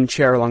desk and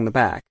chair along the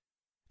back,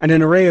 and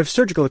an array of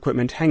surgical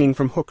equipment hanging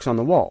from hooks on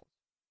the wall.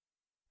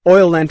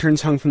 Oil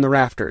lanterns hung from the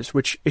rafters,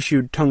 which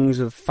issued tongues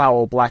of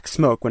foul black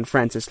smoke when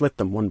Francis lit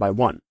them one by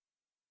one.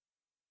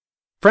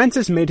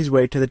 Francis made his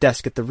way to the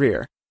desk at the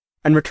rear,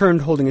 and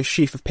returned holding a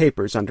sheaf of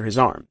papers under his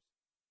arm.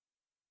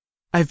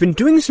 "I've been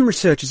doing some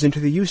researches into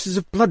the uses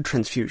of blood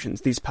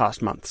transfusions these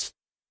past months,"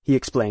 he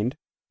explained,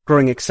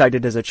 growing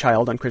excited as a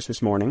child on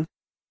Christmas morning,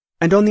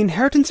 "and on the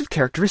inheritance of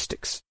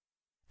characteristics.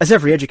 As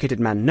every educated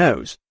man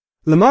knows,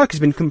 Lamarck has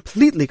been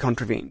completely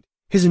contravened,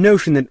 his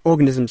notion that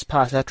organisms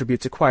pass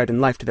attributes acquired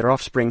in life to their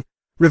offspring,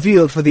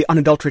 revealed for the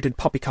unadulterated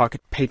poppycock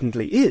it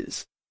patently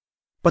is.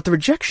 But the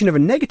rejection of a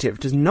negative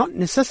does not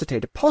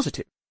necessitate a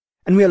positive,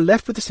 and we are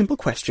left with the simple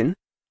question,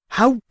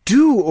 how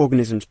do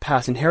organisms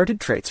pass inherited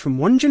traits from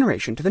one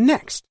generation to the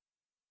next?"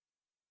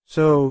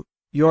 "So,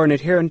 you're an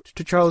adherent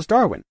to Charles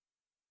Darwin?"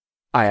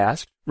 I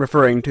asked,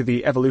 referring to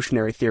the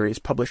evolutionary theories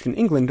published in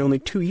England only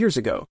 2 years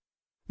ago,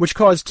 which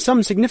caused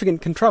some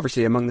significant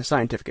controversy among the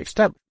scientific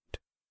establishment.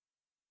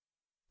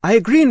 "I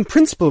agree in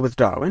principle with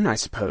Darwin, I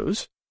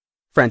suppose,"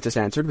 Francis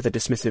answered with a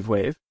dismissive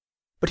wave,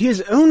 "but he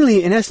is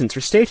only in essence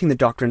restating the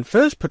doctrine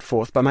first put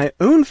forth by my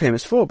own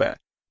famous forebear,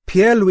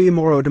 Pierre-Louis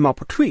Moreau de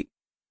Maupertuis,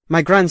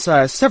 my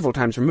grandsire several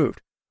times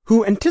removed,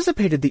 who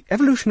anticipated the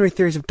evolutionary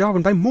theories of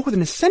Darwin by more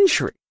than a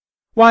century.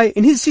 Why,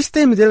 in his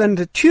Système de la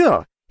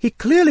Nature, he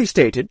clearly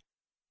stated—"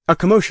 A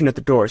commotion at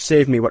the door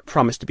saved me what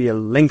promised to be a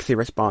lengthy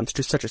response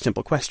to such a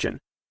simple question,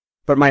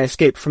 but my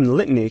escape from the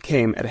litany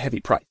came at a heavy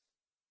price.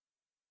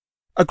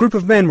 A group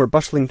of men were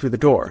bustling through the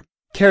door,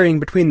 carrying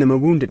between them a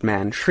wounded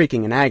man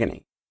shrieking in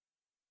agony.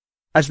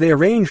 As they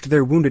arranged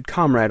their wounded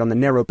comrade on the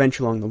narrow bench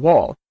along the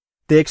wall,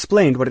 they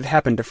explained what had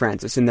happened to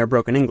Francis in their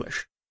broken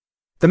English.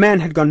 The man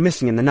had gone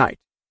missing in the night,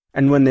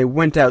 and when they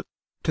went out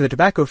to the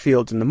tobacco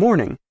fields in the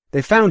morning,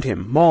 they found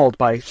him mauled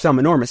by some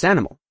enormous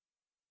animal.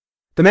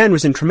 The man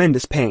was in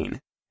tremendous pain,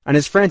 and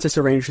as Francis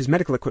arranged his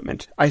medical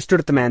equipment, I stood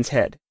at the man's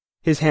head,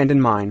 his hand in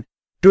mine,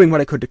 doing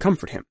what I could to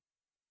comfort him.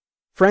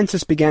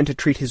 Francis began to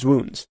treat his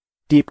wounds,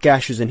 deep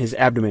gashes in his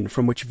abdomen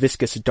from which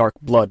viscous dark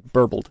blood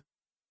burbled.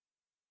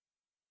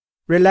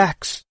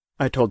 "Relax,"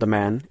 I told the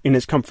man, in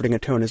as comforting a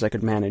tone as I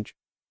could manage.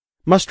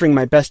 Mustering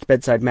my best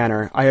bedside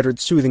manner, I uttered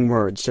soothing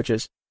words such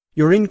as,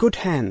 "You're in good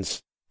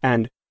hands,"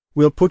 and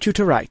 "We'll put you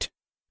to right,"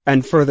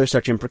 and further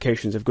such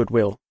imprecations of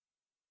goodwill.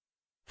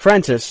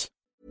 Francis,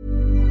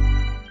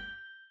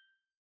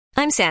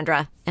 I'm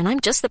Sandra, and I'm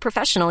just the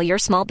professional your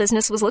small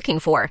business was looking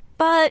for.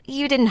 But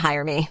you didn't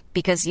hire me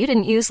because you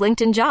didn't use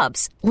LinkedIn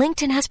Jobs.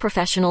 LinkedIn has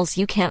professionals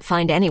you can't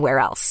find anywhere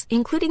else,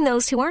 including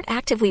those who aren't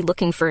actively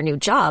looking for a new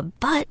job,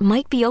 but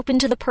might be open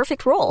to the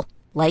perfect role,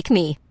 like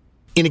me.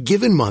 In a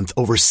given month,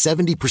 over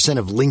 70%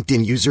 of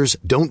LinkedIn users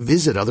don't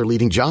visit other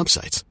leading job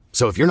sites.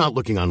 So if you're not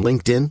looking on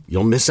LinkedIn,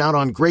 you'll miss out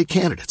on great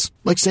candidates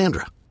like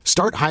Sandra.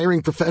 Start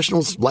hiring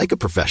professionals like a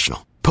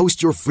professional.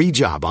 Post your free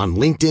job on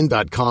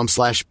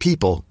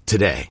linkedin.com/people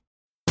today.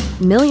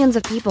 Millions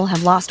of people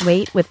have lost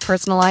weight with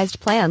personalized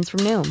plans from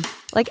Noom.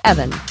 Like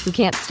Evan, who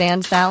can't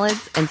stand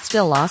salads and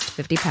still lost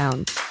 50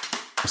 pounds.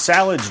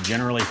 Salads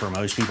generally for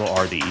most people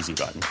are the easy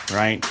button,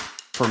 right?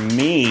 For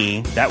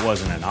me, that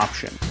wasn't an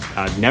option.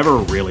 I never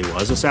really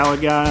was a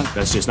salad guy.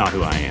 That's just not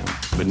who I am.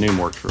 But Noom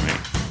worked for me.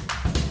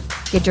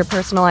 Get your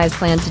personalized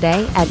plan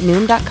today at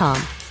Noom.com.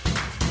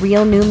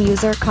 Real Noom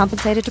user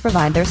compensated to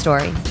provide their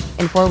story.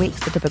 In 4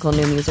 weeks, the typical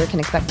Noom user can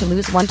expect to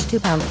lose 1 to 2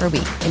 pounds per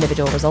week.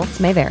 Individual results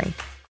may vary.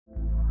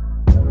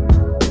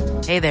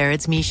 Hey there,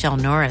 it's Michelle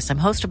Norris. I'm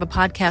host of a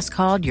podcast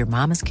called Your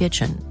Mama's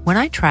Kitchen. When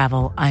I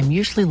travel, I'm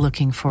usually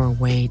looking for a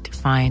way to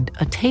find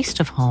a taste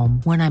of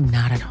home when I'm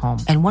not at home.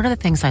 And one of the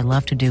things I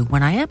love to do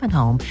when I am at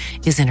home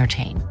is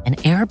entertain. And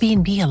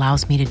Airbnb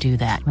allows me to do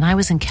that. When I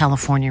was in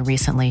California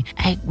recently,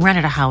 I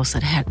rented a house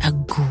that had a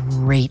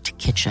great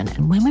kitchen.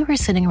 And when we were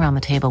sitting around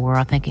the table, we were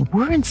all thinking,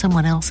 we're in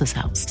someone else's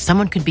house.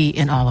 Someone could be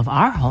in all of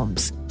our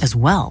homes as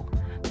well.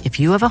 If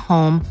you have a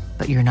home,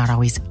 but you're not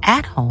always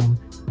at home,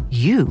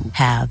 you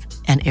have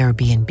an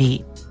Airbnb.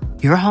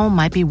 Your home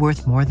might be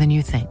worth more than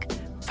you think.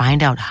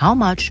 Find out how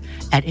much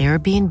at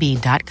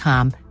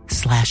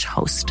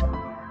airbnb.com/host.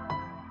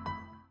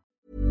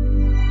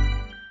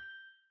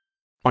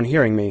 On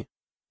hearing me,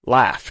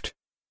 laughed.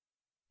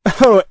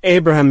 "Oh,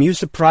 Abraham, you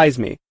surprise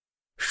me.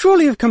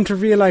 Surely you've come to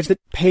realize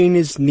that pain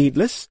is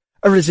needless,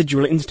 a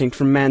residual instinct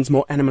from man's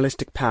more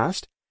animalistic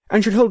past,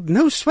 and should hold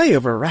no sway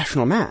over a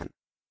rational man."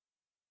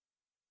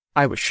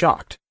 I was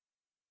shocked.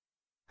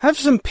 "Have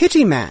some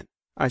pity, man,"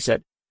 I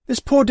said. "This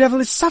poor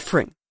devil is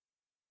suffering."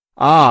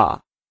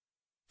 "Ah,"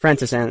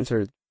 Francis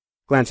answered,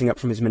 glancing up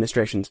from his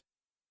ministrations.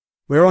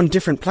 "We're on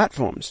different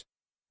platforms.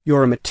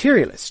 You're a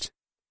materialist."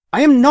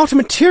 "I am not a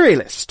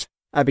materialist,"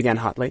 I began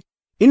hotly.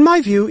 In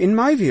my view.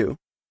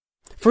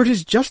 For it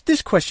is just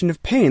this question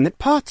of pain that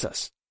parts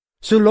us.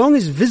 So long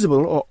as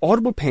visible or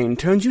audible pain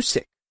turns you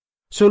sick,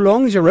 so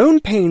long as your own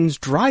pains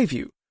drive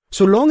you,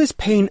 so long as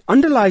pain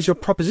underlies your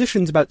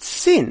propositions about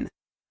sin,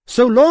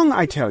 so long,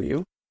 I tell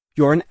you,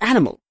 you're an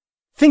animal,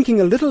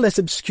 thinking a little less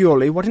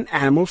obscurely what an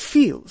animal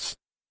feels."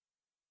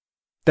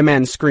 The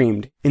man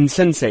screamed,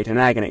 insensate in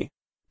agony,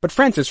 but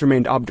Francis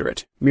remained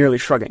obdurate, merely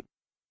shrugging.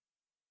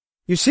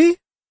 "You see,"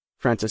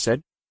 Francis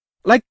said,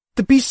 "like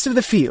the beasts of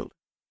the field."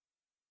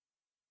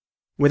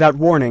 Without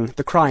warning,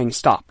 the crying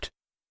stopped.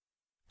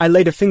 I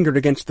laid a finger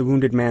against the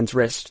wounded man's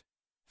wrist,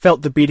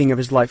 felt the beating of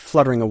his life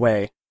fluttering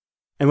away,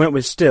 and when it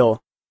was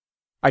still,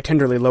 I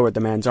tenderly lowered the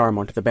man's arm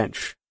onto the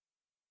bench.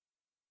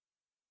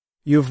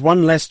 "You've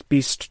one less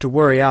beast to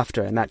worry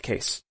after in that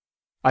case,"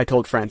 I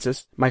told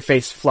Francis, my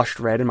face flushed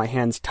red and my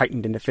hands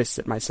tightened into fists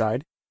at my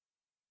side.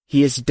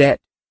 "He is dead."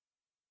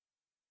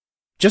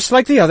 "Just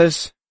like the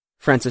others,"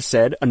 Francis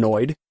said,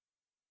 annoyed.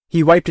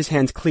 He wiped his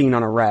hands clean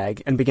on a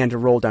rag and began to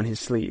roll down his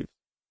sleeve.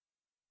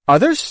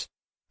 "Others?"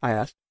 I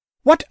asked.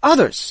 "What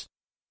others?"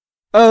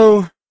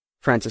 "Oh,"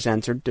 Francis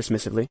answered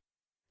dismissively,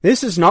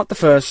 "this is not the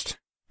first,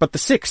 but the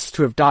 6th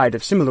to have died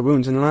of similar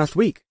wounds in the last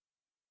week."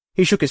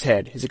 He shook his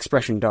head, his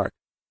expression dark.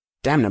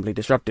 "Damnably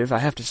disruptive, I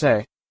have to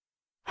say.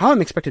 How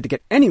I'm expected to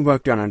get any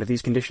work done under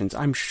these conditions,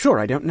 I'm sure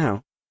I don't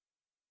know."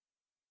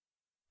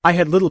 I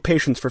had little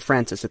patience for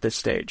Francis at this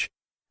stage,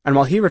 and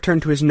while he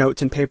returned to his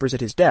notes and papers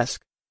at his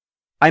desk,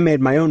 I made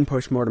my own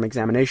post-mortem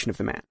examination of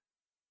the man.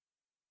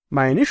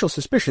 My initial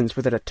suspicions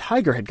were that a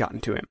tiger had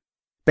gotten to him,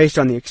 based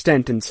on the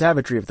extent and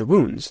savagery of the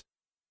wounds,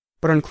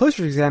 but on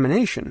closer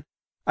examination,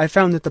 I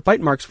found that the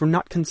bite marks were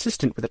not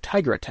consistent with a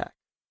tiger attack.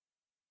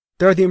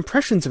 There are the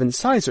impressions of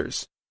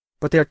incisors,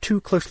 but they are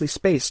too closely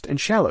spaced and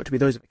shallow to be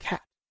those of a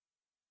cat.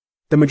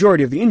 The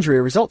majority of the injury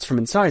results from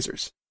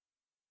incisors.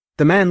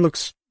 The man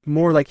looks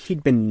more like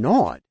he'd been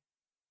gnawed.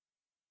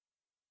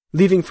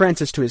 Leaving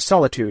Francis to his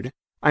solitude,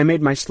 I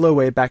made my slow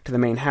way back to the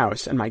main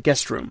house and my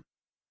guest room,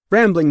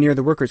 rambling near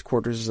the workers'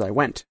 quarters as I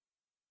went.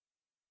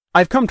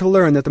 I've come to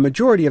learn that the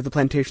majority of the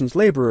plantation's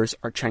laborers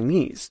are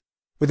Chinese,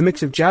 with a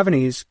mix of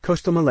Javanese,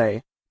 coastal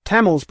Malay,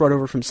 Tamils brought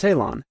over from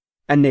Ceylon,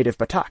 and native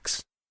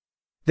Bataks.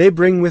 They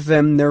bring with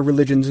them their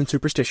religions and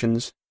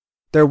superstitions,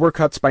 their work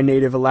huts by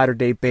native a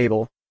latter-day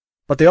Babel,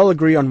 but they all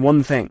agree on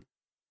one thing.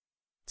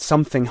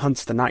 Something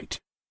hunts the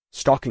night,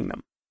 stalking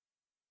them.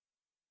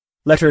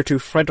 Letter to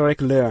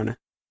Frederick Learn,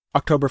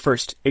 October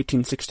 1st,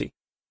 1860.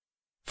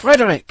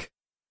 Frederick!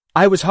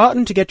 I was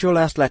heartened to get your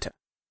last letter.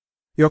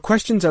 Your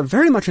questions are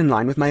very much in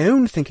line with my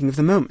own thinking of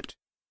the moment.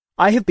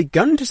 I have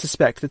begun to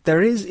suspect that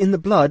there is in the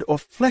blood or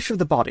flesh of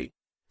the body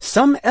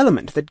some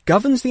element that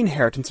governs the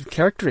inheritance of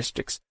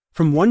characteristics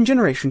from one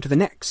generation to the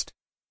next.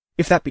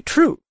 If that be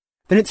true,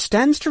 then it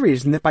stands to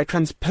reason that by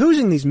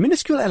transposing these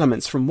minuscule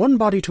elements from one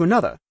body to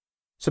another,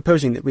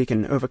 supposing that we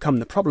can overcome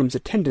the problems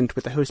attendant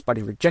with the host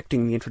body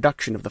rejecting the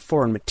introduction of the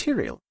foreign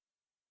material,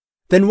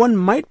 then one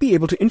might be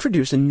able to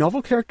introduce a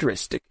novel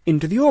characteristic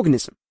into the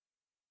organism.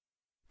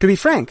 To be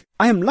frank,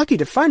 I am lucky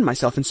to find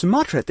myself in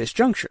Sumatra at this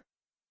juncture.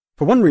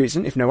 For one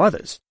reason, if no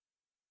others,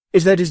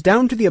 is that it is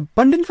down to the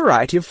abundant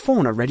variety of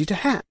fauna ready to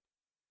hand.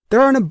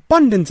 There are an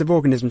abundance of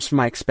organisms for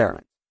my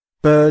experiment.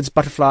 Birds,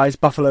 butterflies,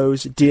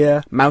 buffaloes,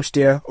 deer, mouse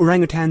deer,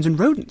 orangutans, and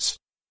rodents.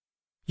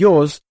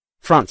 Yours,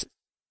 Francis.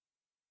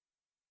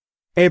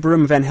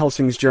 Abraham Van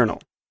Helsing's Journal.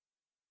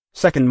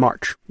 2nd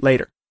March,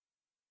 later.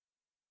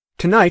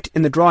 Tonight,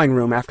 in the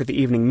drawing-room after the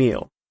evening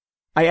meal,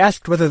 I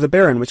asked whether the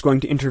Baron was going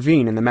to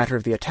intervene in the matter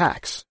of the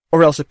attacks,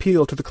 or else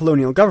appeal to the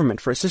colonial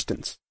government for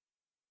assistance.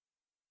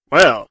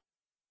 "Well,"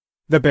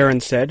 the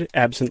Baron said,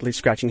 absently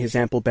scratching his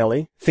ample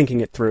belly,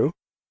 thinking it through,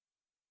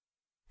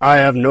 "I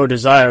have no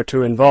desire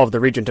to involve the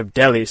Regent of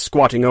Delhi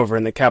squatting over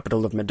in the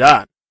capital of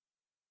Medan.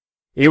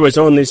 He was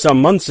only some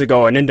months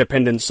ago an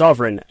independent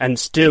sovereign, and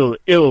still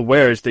ill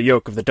wears the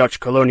yoke of the Dutch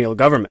colonial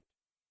government.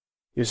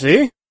 You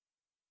see?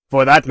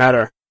 For that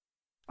matter,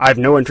 I've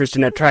no interest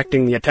in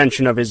attracting the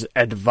attention of his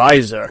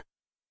advisor,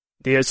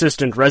 the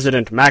assistant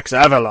resident Max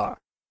Avelar."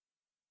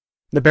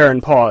 The Baron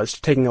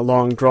paused, taking a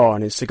long draw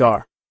on his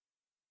cigar.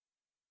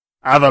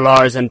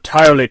 "Avelar is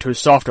entirely too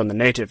soft on the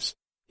natives,"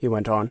 he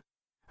went on,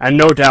 "and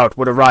no doubt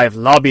would arrive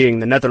lobbying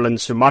the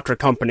Netherlands Sumatra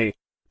Company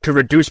to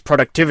reduce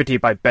productivity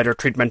by better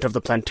treatment of the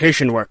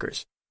plantation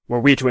workers, were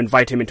we to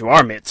invite him into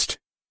our midst."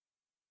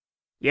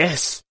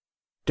 "Yes,"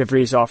 De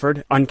Vries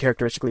offered,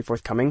 uncharacteristically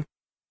forthcoming.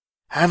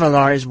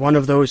 "Avelar is one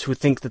of those who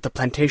think that the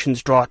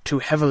plantations draw too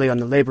heavily on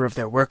the labor of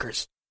their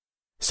workers,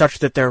 such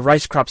that their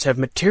rice crops have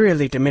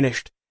materially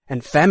diminished,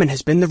 and famine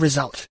has been the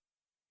result.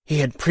 He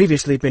had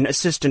previously been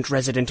assistant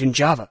resident in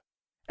Java,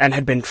 and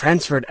had been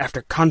transferred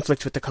after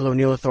conflicts with the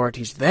colonial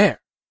authorities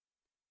there."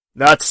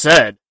 "That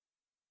said,"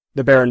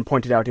 the Baron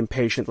pointed out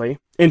impatiently,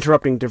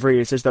 interrupting De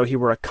Vries as though he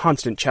were a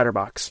constant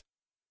chatterbox,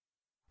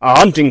 "a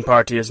hunting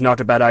party is not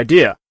a bad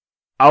idea.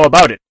 How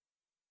about it?"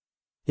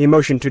 He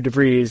motioned to De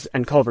Vries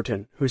and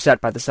Culverton, who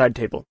sat by the side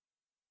table.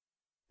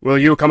 "Will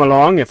you come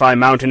along if I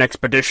mount an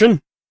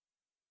expedition?"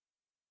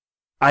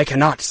 "I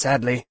cannot,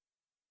 sadly,"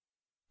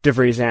 De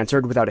Vries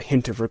answered without a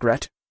hint of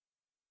regret,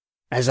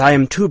 "as I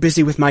am too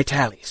busy with my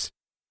tallies."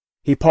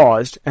 He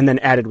paused, and then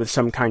added with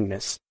some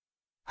kindness,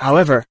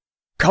 "However,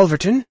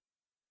 Culverton,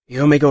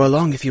 you may go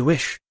along if you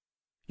wish.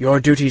 Your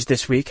duties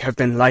this week have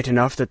been light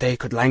enough that they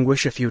could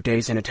languish a few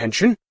days in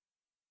attention."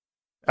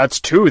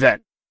 "That's two,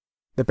 then,"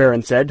 the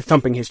Baron said,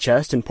 thumping his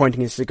chest and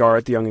pointing his cigar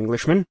at the young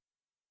Englishman.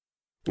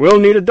 "We'll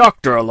need a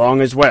doctor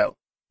along as well,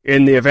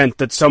 in the event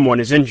that someone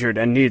is injured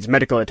and needs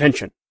medical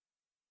attention.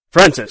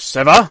 Francis,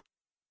 ça va?"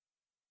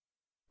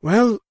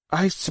 "Well,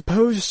 I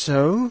suppose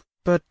so,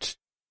 but—"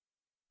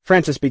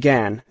 Francis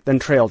began, then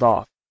trailed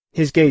off.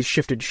 His gaze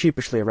shifted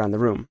sheepishly around the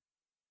room.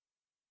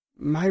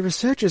 "My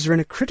researches are in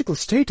a critical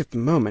state at the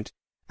moment,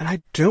 and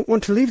I don't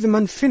want to leave them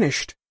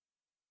unfinished."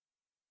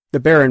 The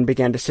Baron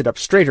began to sit up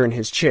straighter in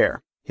his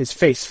chair, his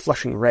face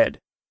flushing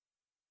red.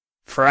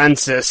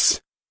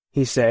 "Francis,"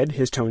 he said,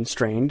 his tone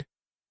strained,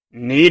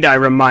 "need I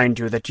remind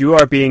you that you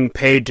are being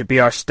paid to be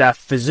our staff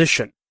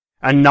physician,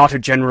 and not a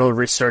general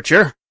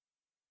researcher?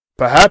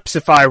 Perhaps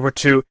if I were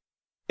to—"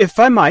 "If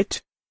I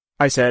might,"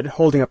 I said,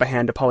 holding up a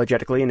hand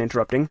apologetically and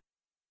interrupting,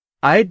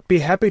 "I'd be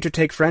happy to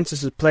take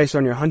Francis's place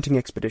on your hunting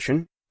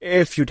expedition,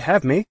 if you'd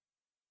have me."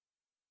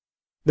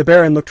 The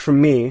Baron looked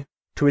from me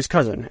to his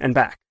cousin and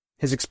back,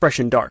 his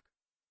expression dark,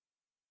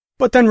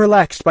 but then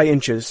relaxed by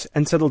inches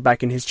and settled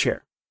back in his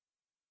chair.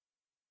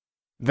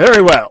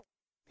 "Very well,"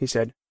 he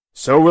said.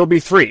 "So we'll be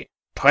 3.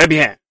 Très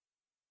bien.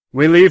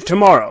 We leave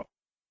tomorrow."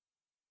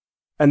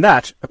 And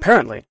that,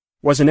 apparently,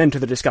 was an end to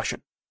the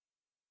discussion.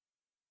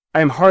 I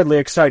am hardly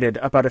excited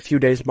about a few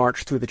days'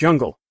 march through the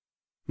jungle,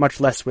 much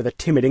less with a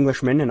timid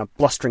Englishman and a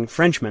blustering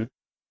Frenchman,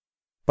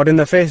 but in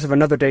the face of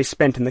another day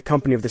spent in the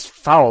company of this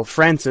foul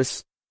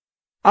Francis,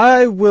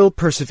 I will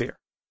persevere.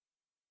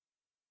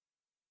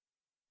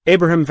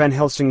 Abraham Van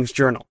Helsing's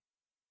Journal.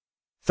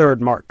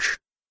 3rd March.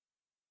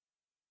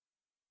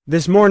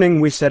 This morning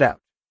we set out,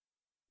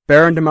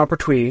 Baron de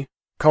Maupertuis,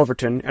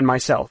 Culverton, and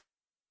myself,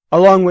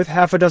 along with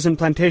 6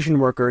 plantation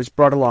workers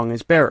brought along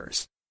as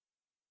bearers.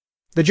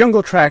 The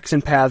jungle tracks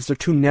and paths are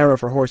too narrow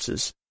for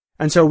horses,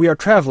 and so we are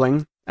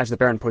traveling, as the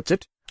Baron puts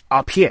it,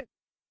 à pied.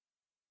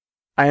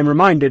 I am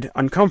reminded,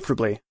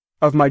 uncomfortably,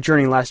 of my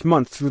journey last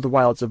month through the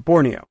wilds of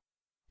Borneo,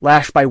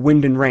 lashed by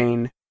wind and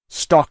rain,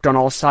 stalked on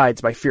all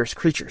sides by fierce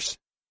creatures.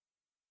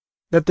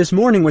 That this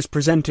morning was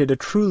presented a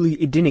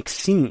truly Edenic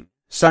scene,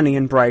 sunny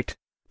and bright,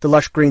 the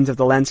lush greens of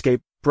the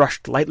landscape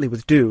brushed lightly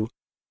with dew,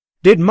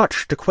 did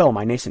much to quell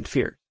my nascent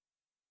fears.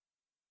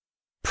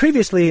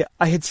 Previously,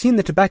 I had seen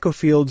the tobacco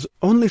fields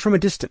only from a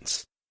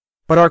distance,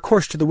 but our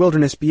course to the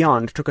wilderness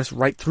beyond took us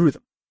right through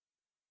them.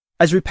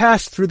 As we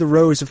passed through the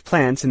rows of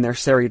plants in their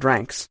serried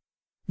ranks,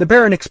 the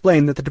Baron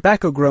explained that the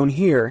tobacco grown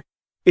here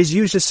is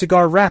used as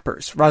cigar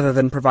wrappers rather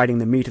than providing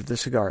the meat of the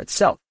cigar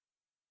itself.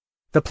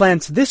 The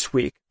plants this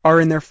week are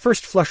in their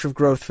first flush of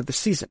growth for the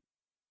season.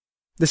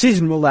 The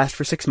season will last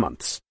for 6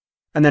 months,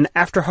 and then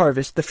after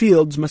harvest the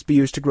fields must be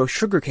used to grow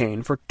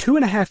sugarcane for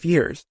 2.5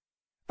 years,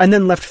 and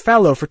then left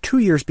fallow for 2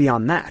 years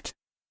beyond that.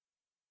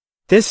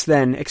 This,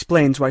 then,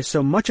 explains why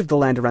so much of the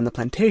land around the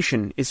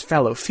plantation is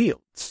fallow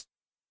fields.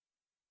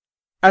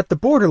 At the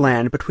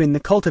borderland between the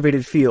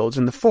cultivated fields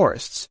and the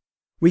forests,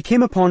 we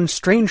came upon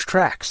strange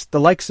tracks, the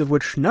likes of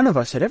which none of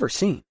us had ever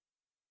seen.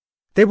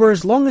 They were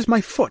as long as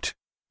my foot,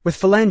 with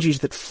phalanges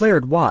that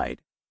flared wide,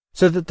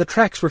 so that the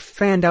tracks were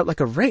fanned out like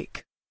a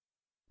rake.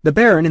 The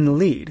Baron in the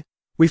lead,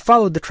 we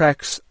followed the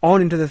tracks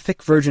on into the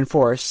thick virgin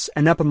forests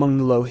and up among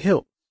the low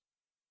hills.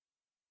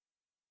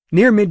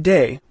 Near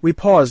midday, we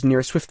paused near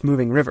a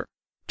swift-moving river,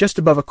 just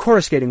above a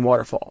coruscating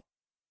waterfall.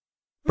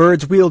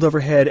 Birds wheeled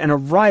overhead, and a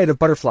riot of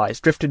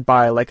butterflies drifted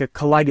by like a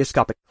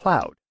kaleidoscopic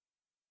cloud.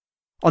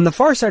 On the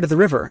far side of the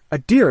river, a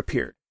deer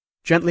appeared,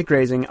 gently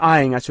grazing,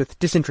 eyeing us with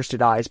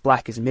disinterested eyes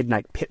black as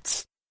midnight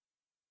pits.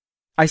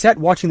 I sat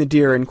watching the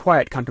deer in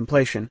quiet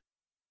contemplation,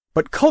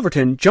 but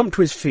Culverton jumped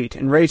to his feet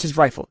and raised his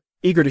rifle,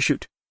 eager to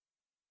shoot.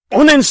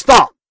 "Un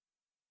instant!"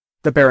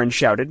 the Baron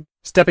shouted,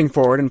 stepping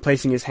forward and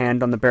placing his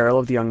hand on the barrel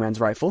of the young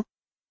man's rifle.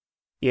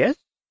 "Yes?"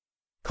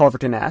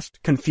 Culverton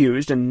asked,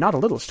 confused and not a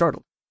little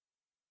startled.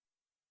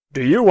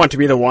 "Do you want to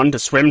be the one to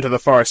swim to the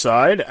far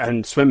side,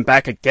 and swim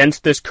back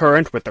against this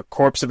current with the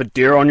corpse of a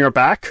deer on your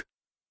back?"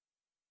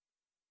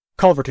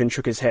 Culverton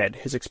shook his head,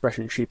 his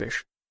expression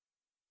sheepish.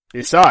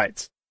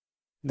 "Besides,"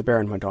 the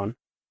Baron went on,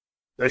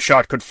 "the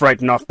shot could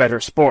frighten off better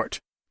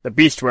sport, the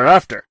beast we're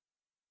after.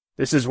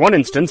 This is one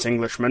instance,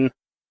 Englishman,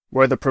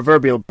 where the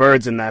proverbial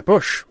birds in that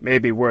bush may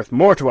be worth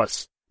more to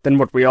us than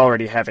what we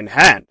already have in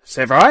hand,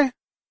 c'est vrai?"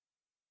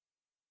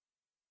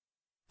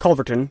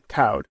 Culverton,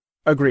 cowed,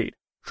 agreed,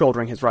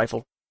 shouldering his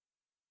rifle.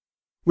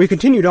 We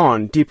continued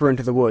on, deeper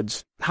into the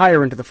woods,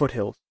 higher into the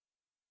foothills.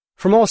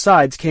 From all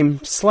sides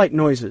came slight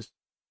noises,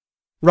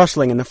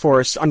 rustling in the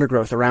forest's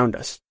undergrowth around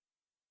us.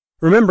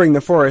 Remembering the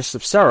forests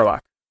of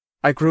Sarawak,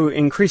 I grew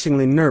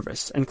increasingly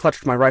nervous and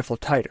clutched my rifle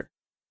tighter,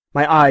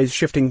 my eyes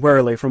shifting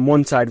warily from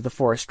one side of the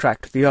forest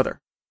track to the other.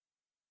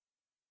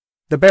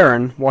 The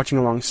Baron, watching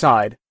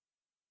alongside,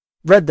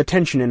 read the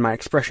tension in my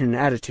expression and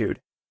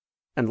attitude,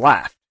 and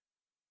laughed.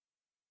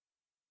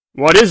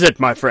 "What is it,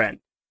 my friend?"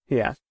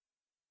 he asked.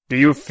 "Do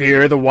you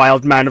fear the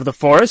wild man of the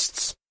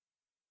forests?"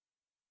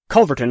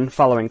 Culverton,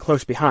 following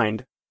close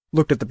behind,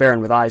 looked at the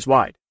Baron with eyes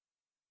wide.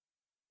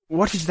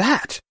 "What is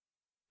that?"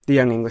 the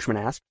young Englishman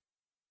asked.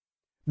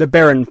 The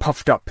Baron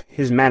puffed up,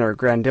 his manner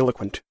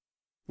grandiloquent.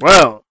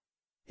 "Well,"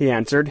 he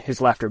answered, his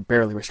laughter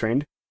barely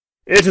restrained,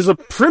 "it is a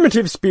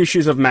primitive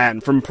species of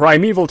man from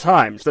primeval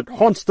times that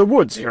haunts the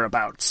woods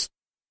hereabouts."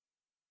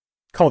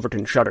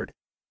 Culverton shuddered.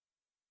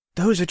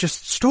 "Those are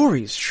just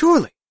stories,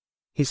 surely,"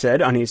 he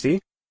said,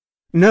 uneasy.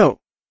 "No,"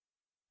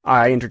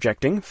 I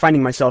interjecting,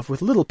 finding myself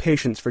with little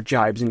patience for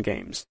jibes and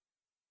games.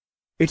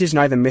 "It is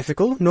neither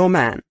mythical nor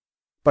man,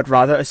 but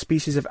rather a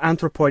species of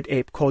anthropoid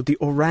ape called the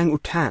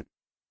orang-utan.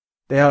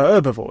 They are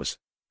herbivores,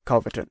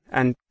 Culverton,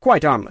 and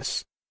quite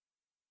harmless."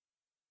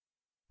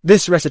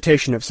 This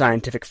recitation of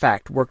scientific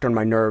fact worked on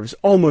my nerves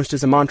almost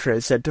as a mantra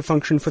is said to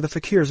function for the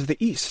fakirs of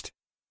the East.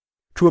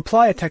 To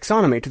apply a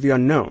taxonomy to the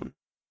unknown,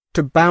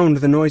 to bound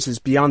the noises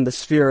beyond the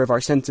sphere of our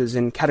senses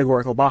in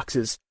categorical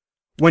boxes,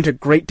 went a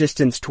great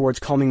distance towards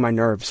calming my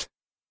nerves.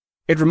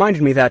 It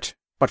reminded me that,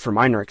 but for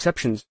minor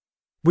exceptions,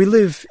 we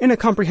live in a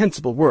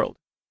comprehensible world.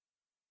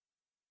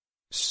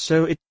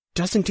 "So it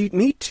doesn't eat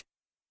meat?"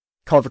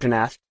 Culverton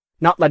asked,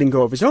 not letting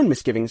go of his own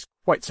misgivings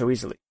quite so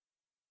easily.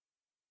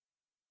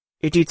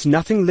 "It eats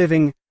nothing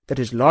living that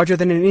is larger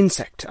than an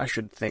insect, I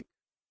should think,"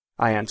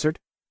 I answered.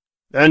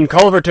 "Then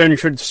Culverton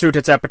should suit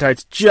its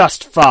appetites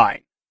just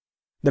fine,"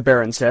 the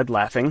Baron said,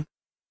 laughing.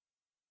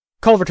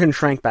 Culverton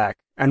shrank back,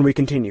 and we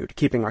continued,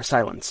 keeping our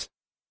silence.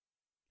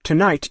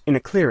 Tonight, in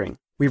a clearing,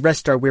 we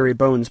rest our weary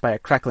bones by a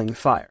crackling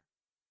fire.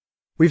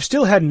 We've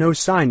still had no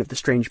sign of the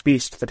strange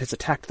beast that has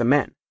attacked the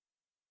men.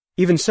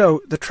 Even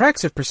so, the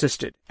tracks have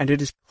persisted, and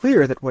it is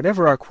clear that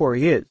whatever our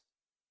quarry is,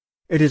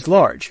 it is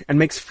large and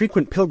makes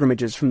frequent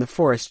pilgrimages from the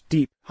forest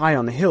deep, high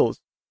on the hills,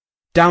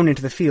 down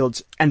into the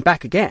fields, and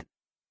back again.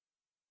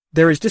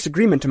 There is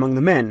disagreement among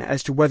the men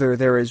as to whether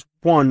there is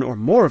one or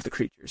more of the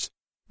creatures,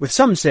 with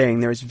some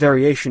saying there is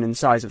variation in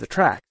size of the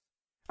track,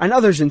 and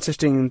others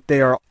insisting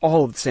they are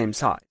all of the same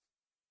size.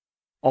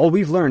 All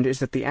we've learned is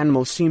that the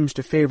animal seems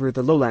to favor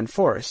the lowland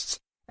forests,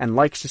 and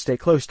likes to stay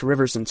close to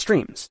rivers and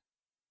streams.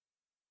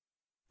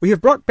 We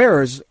have brought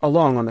bearers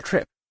along on the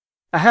trip,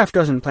 a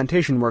half-dozen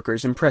plantation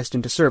workers impressed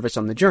into service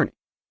on the journey.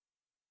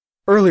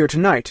 Earlier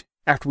tonight,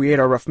 after we ate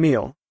our rough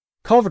meal,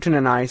 Culverton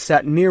and I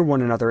sat near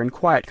one another in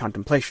quiet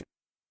contemplation.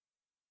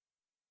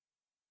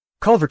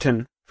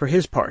 Culverton, for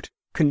his part,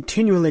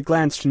 continually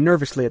glanced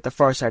nervously at the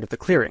far side of the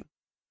clearing,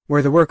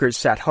 where the workers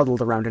sat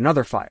huddled around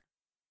another fire.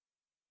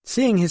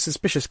 Seeing his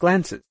suspicious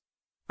glances,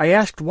 I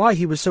asked why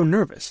he was so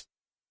nervous.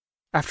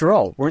 After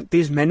all, weren't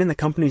these men in the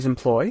company's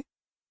employ?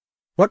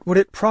 What would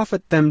it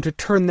profit them to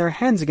turn their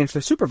hands against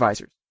their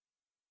supervisors?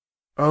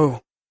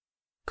 "Oh,"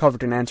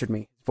 Culverton answered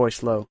me, his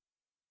voice low.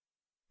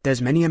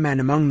 There's many a man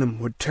among them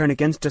would turn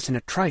against us in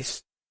a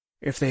trice,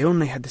 if they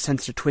only had the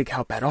sense to twig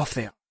how bad off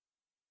they are.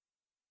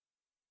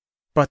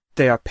 But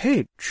they are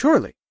paid,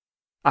 surely?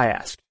 I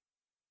asked.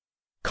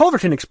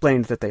 Culverton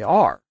explained that they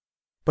are,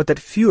 but that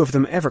few of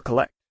them ever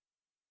collect.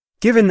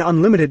 Given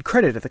unlimited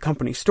credit at the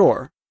company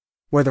store,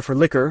 whether for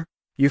liquor,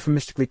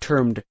 euphemistically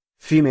termed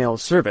female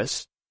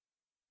service,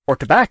 or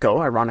tobacco,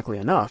 ironically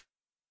enough,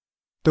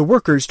 the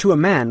workers to a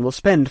man will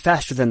spend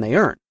faster than they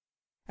earn,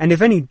 and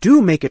if any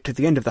do make it to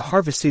the end of the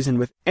harvest season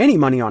with any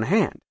money on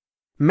hand,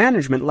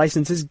 management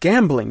licenses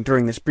gambling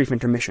during this brief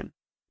intermission,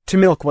 to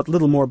milk what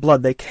little more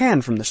blood they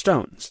can from the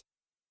stones.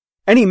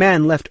 Any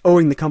man left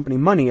owing the company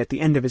money at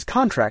the end of his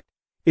contract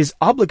is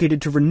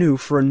obligated to renew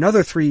for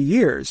another 3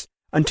 years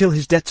until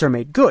his debts are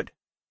made good.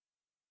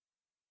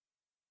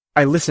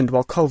 I listened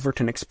while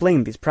Culverton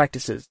explained these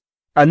practices,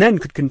 and then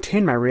could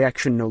contain my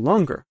reaction no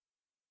longer.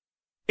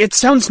 "It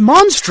sounds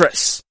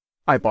monstrous!"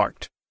 I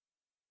barked.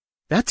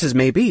 "That's as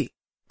may be,"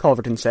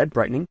 Culverton said,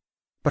 brightening,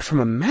 "but from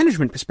a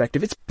management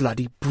perspective it's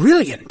bloody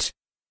brilliant."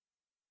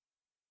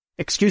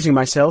 Excusing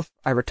myself,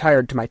 I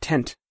retired to my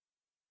tent.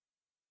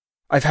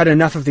 I've had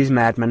enough of these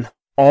madmen,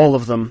 all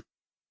of them,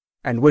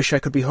 and wish I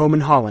could be home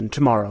in Holland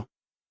tomorrow.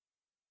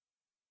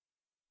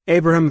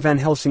 Abraham Van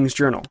Helsing's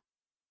Journal,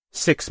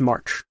 6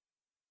 March.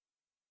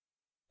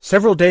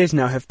 Several days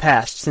now have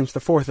passed since the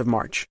 4th of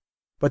March,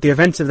 but the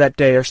events of that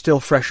day are still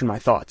fresh in my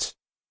thoughts.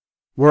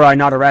 Were I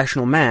not a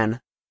rational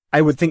man,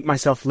 I would think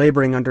myself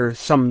laboring under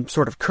some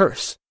sort of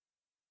curse.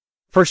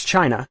 First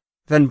China,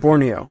 then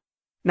Borneo,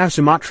 now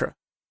Sumatra.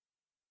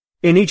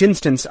 In each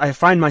instance I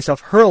find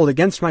myself hurled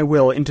against my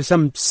will into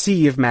some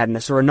sea of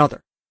madness or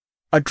another,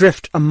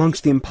 adrift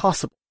amongst the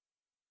impossible.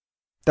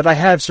 That I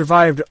have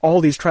survived all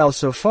these trials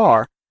so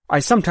far, I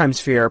sometimes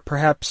fear,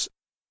 perhaps,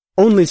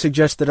 only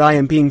suggests that I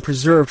am being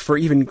preserved for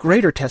even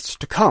greater tests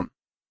to come.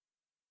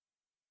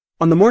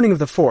 On the morning of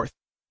the 4th,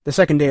 the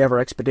second day of our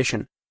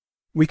expedition,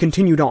 we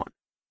continued on.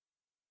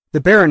 The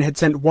Baron had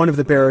sent one of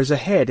the bearers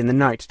ahead in the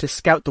night to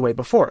scout the way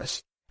before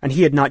us, and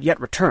he had not yet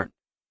returned.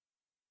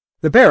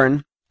 The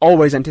Baron,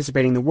 always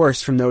anticipating the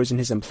worst from those in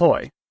his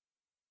employ,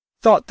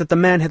 thought that the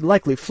man had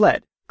likely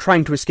fled,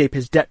 trying to escape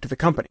his debt to the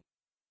company.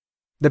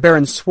 The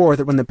Baron swore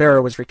that when the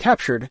bearer was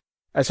recaptured,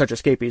 as such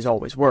escapees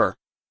always were,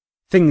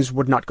 things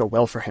would not go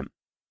well for him.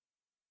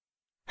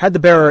 Had the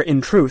bearer,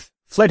 in truth,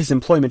 fled his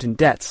employment and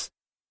debts,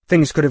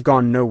 things could have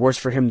gone no worse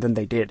for him than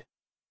they did.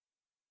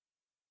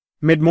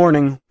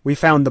 Mid-morning, we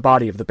found the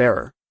body of the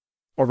bearer,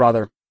 or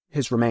rather,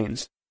 his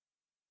remains.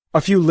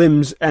 A few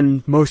limbs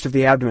and most of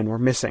the abdomen were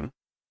missing,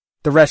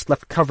 the rest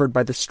left covered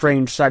by the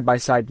strange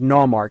side-by-side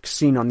gnaw marks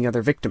seen on the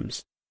other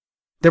victims.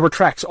 There were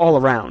tracks all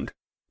around,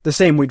 the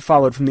same we'd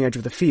followed from the edge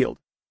of the field.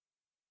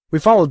 We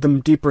followed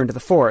them deeper into the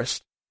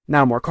forest,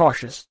 now more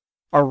cautious,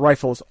 our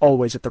rifles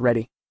always at the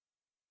ready.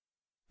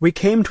 We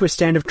came to a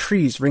stand of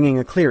trees ringing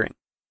a clearing.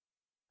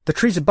 The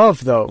trees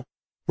above, though,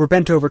 were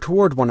bent over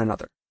toward one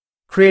another,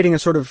 creating a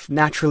sort of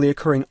naturally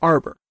occurring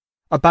arbor,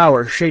 a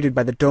bower shaded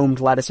by the domed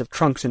lattice of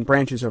trunks and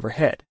branches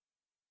overhead.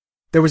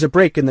 There was a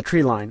break in the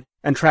tree line,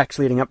 and tracks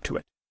leading up to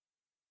it.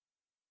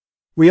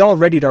 We all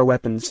readied our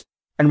weapons,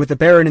 and with the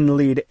Baron in the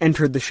lead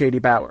entered the shady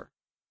bower.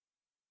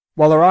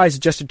 While our eyes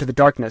adjusted to the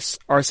darkness,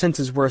 our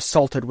senses were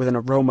assaulted with an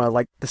aroma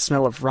like the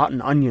smell of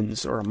rotten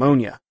onions or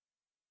ammonia.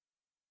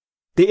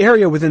 The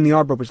area within the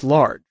arbor was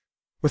large,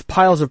 with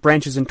piles of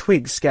branches and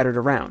twigs scattered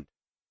around.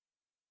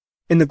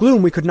 In the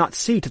gloom we could not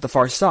see to the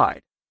far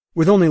side,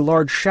 with only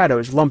large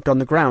shadows lumped on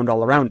the ground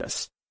all around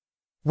us.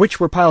 Which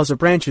were piles of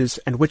branches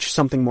and which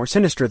something more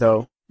sinister,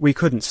 though, we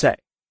couldn't say.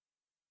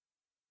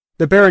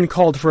 The Baron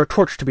called for a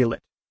torch to be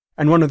lit,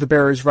 and one of the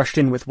bearers rushed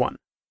in with one.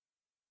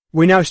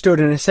 We now stood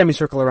in a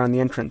semicircle around the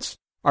entrance,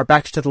 our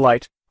backs to the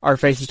light, our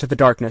faces to the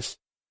darkness,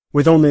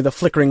 with only the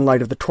flickering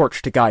light of the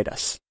torch to guide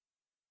us.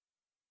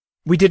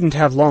 We didn't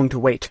have long to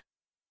wait.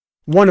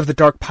 One of the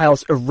dark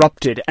piles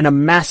erupted, and a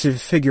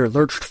massive figure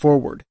lurched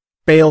forward,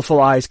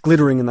 baleful eyes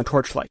glittering in the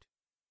torchlight.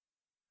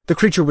 The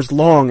creature was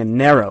long and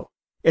narrow,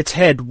 its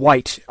head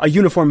white, a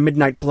uniform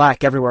midnight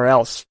black everywhere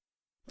else.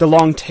 The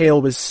long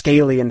tail was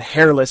scaly and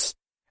hairless,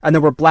 and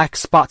there were black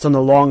spots on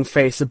the long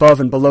face above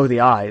and below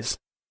the eyes.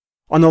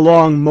 On the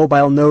long,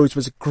 mobile nose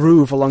was a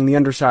groove along the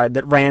underside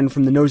that ran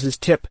from the nose's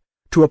tip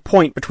to a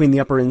point between the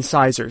upper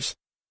incisors.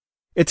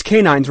 Its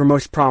canines were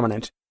most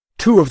prominent,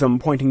 2 of them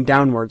pointing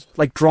downwards,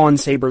 like drawn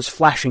sabers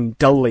flashing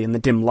dully in the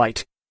dim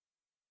light.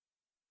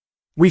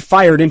 We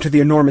fired into the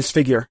enormous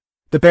figure,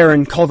 the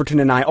Baron, Culverton,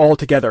 and I all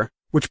together,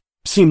 which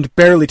seemed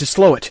barely to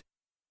slow it.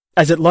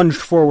 As it lunged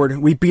forward,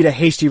 we beat a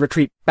hasty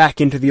retreat back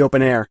into the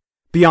open air,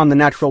 beyond the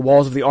natural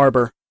walls of the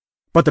arbor,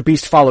 but the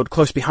beast followed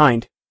close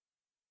behind.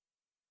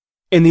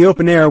 In the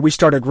open air we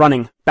started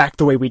running, back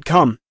the way we'd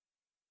come.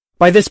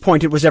 By this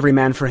point it was every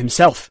man for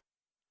himself.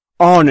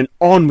 On and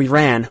on we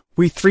ran,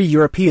 we 3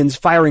 Europeans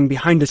firing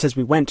behind us as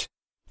we went,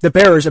 the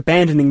bearers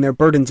abandoning their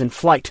burdens in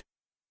flight.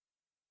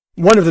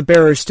 One of the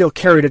bearers still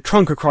carried a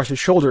trunk across his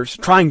shoulders,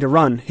 trying to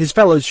run, his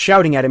fellows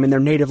shouting at him in their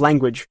native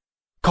language,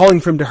 calling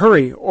for him to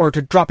hurry, or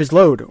to drop his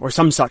load, or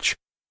some such.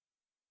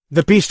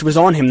 The beast was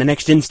on him the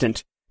next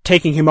instant,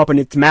 taking him up in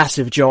its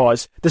massive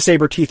jaws, the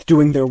saber teeth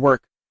doing their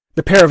work,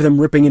 the pair of them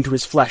ripping into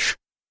his flesh.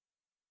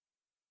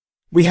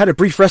 We had a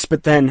brief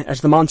respite then,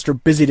 as the monster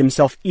busied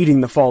himself eating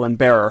the fallen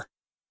bearer,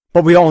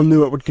 but we all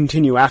knew it would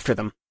continue after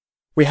them.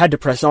 We had to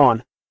press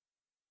on.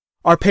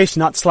 Our pace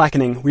not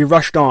slackening, we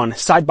rushed on,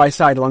 side by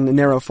side along the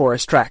narrow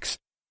forest tracks.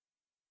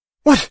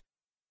 "What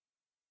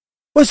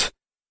was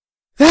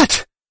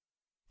that?"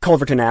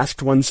 Culverton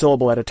asked, one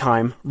syllable at a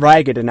time,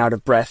 ragged and out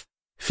of breath,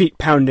 feet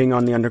pounding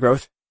on the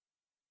undergrowth.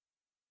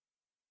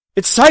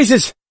 "Its size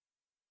is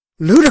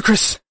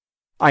ludicrous,"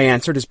 I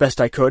answered as best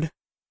I could.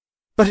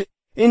 "But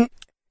in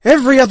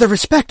every other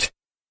respect,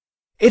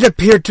 it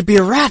appeared to be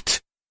a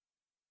rat."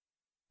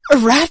 "A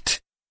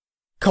rat?"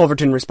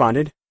 Culverton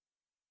responded.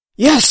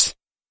 "Yes,"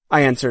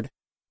 I answered,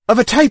 "of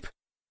a type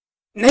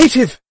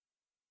native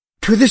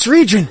to this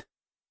region."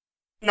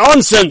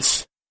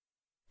 "Nonsense!"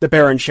 the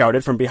Baron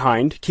shouted from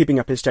behind, keeping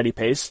up his steady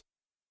pace.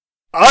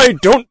 "I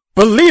don't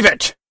believe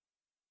it!"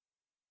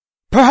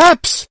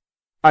 "Perhaps,"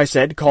 I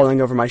said,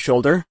 calling over my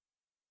shoulder,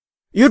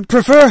 "you'd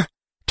prefer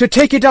to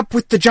take it up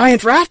with the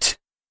giant rat?"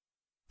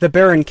 The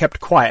Baron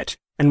kept quiet,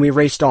 and we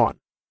raced on.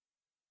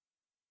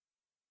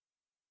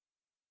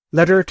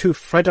 Letter to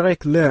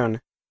Frederick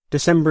Learn,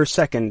 December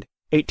 2nd,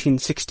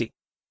 1860.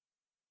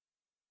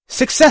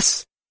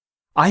 Success!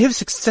 I have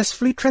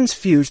successfully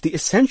transfused the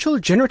essential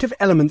generative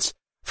elements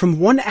from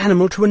one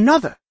animal to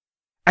another,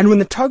 and when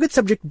the target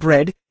subject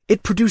bred,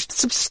 it produced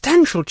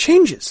substantial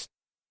changes.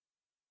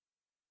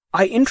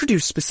 I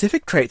introduced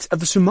specific traits of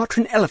the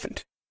Sumatran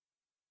elephant,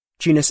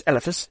 genus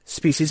Elephas,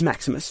 species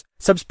Maximus,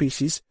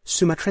 subspecies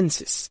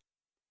Sumatrensis,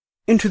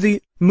 into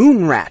the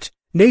moon rat,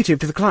 native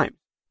to the climate,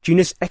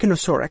 genus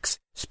Echinosaurix,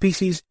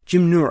 species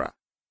Gymnura.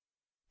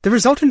 The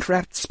resultant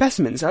rat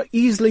specimens are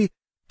easily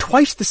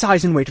twice the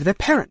size and weight of their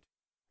parent,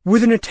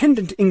 with an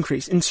attendant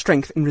increase in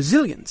strength and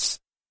resilience.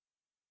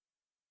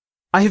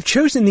 I have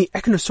chosen the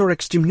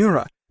Echinosaurix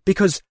Gymnura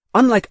because,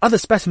 unlike other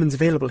specimens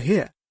available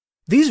here,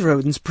 these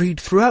rodents breed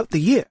throughout the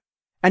year,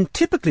 and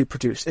typically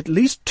produce at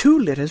least 2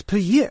 litters per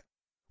year,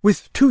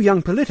 with 2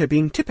 young per litter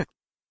being typical.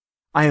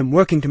 I am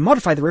working to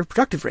modify the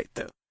reproductive rate,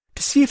 though,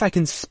 to see if I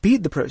can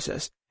speed the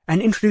process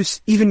and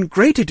introduce even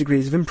greater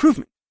degrees of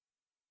improvement.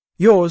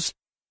 Yours,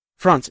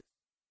 Francis.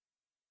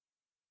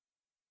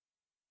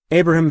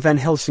 Abraham Van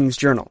Helsing's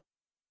Journal,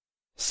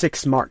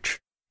 6 March,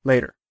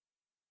 later.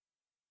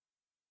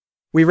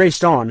 We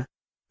raced on,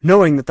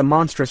 knowing that the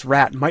monstrous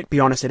rat might be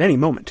on us at any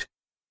moment.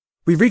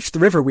 We reached the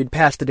river we'd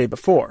passed the day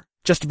before,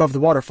 just above the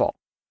waterfall,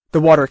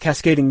 the water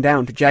cascading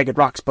down to jagged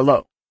rocks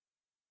below.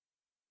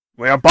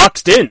 "We are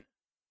boxed in,"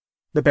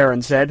 the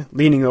Baron said,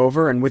 leaning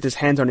over and with his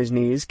hands on his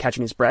knees,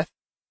 catching his breath.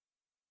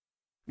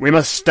 "We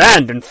must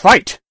stand and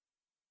fight."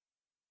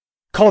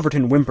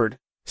 Culverton whimpered,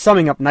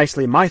 summing up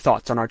nicely my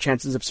thoughts on our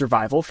chances of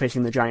survival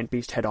facing the giant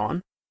beast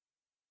head-on.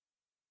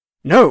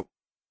 "No,"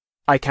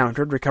 I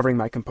countered, recovering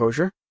my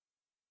composure.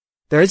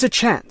 "There is a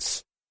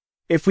chance.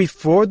 If we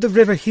ford the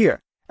river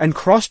here and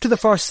cross to the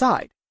far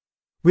side,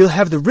 we'll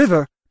have the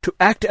river to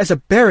act as a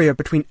barrier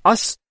between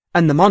us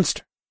and the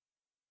monster."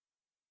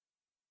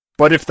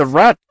 "But if the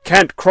rat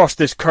can't cross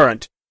this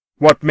current,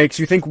 what makes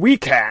you think we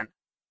can?"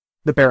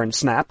 the Baron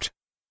snapped.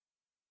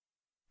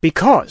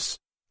 "Because,"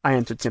 I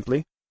answered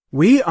simply,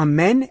 "we are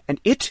men and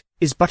it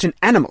is but an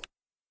animal."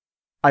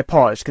 I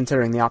paused,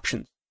 considering the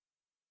options.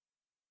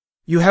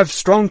 "You have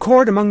strong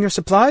cord among your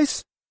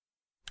supplies?"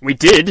 "We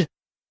did,"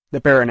 the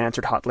Baron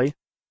answered hotly.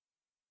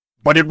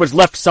 "But it was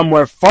left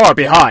somewhere far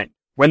behind,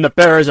 when the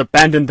bearers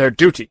abandoned their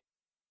duty."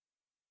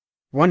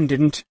 "One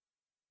didn't,"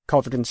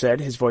 Culverton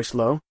said, his voice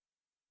low.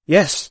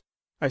 "Yes,"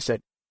 I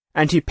said,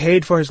 "and he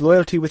paid for his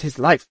loyalty with his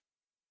life."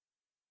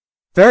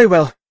 "Very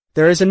well,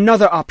 there is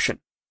another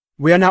option.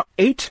 We are now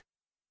 8,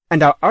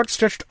 and our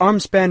outstretched arm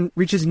span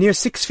reaches near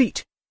 6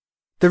 feet.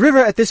 The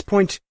river at this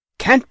point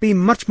can't be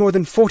much more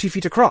than 40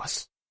 feet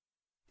across.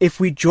 If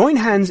we join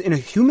hands in a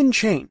human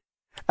chain,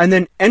 and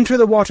then enter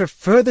the water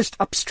furthest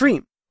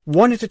upstream,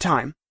 one at a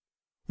time,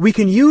 we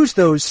can use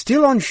those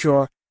still on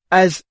shore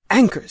as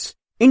anchors,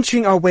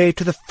 inching our way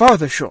to the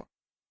farther shore."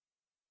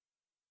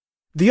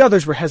 The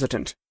others were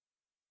hesitant,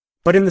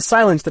 but in the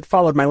silence that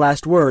followed my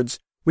last words,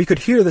 we could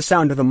hear the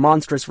sound of the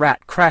monstrous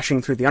rat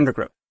crashing through the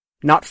undergrowth,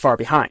 not far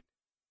behind.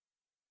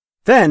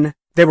 Then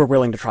they were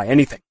willing to try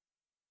anything.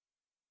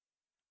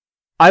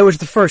 I was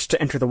the first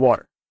to enter the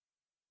water.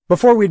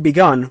 Before we'd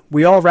begun,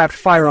 we all wrapped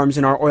firearms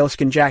in our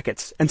oilskin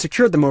jackets and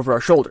secured them over our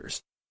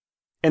shoulders,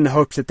 in the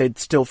hopes that they'd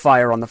still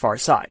fire on the far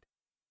side.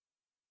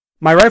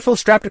 My rifle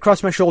strapped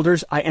across my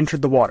shoulders, I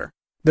entered the water,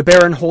 the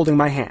Baron holding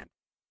my hand.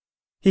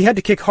 He had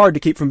to kick hard to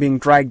keep from being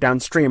dragged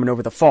downstream and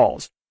over the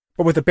falls,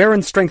 but with the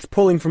Baron's strength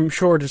pulling from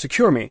shore to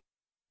secure me,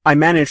 I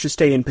managed to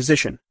stay in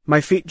position,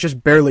 my feet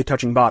just barely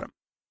touching bottom.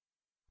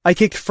 I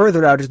kicked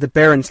further out as the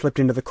Baron slipped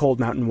into the cold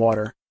mountain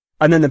water,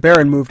 and then the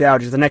Baron moved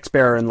out as the next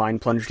bearer in line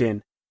plunged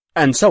in,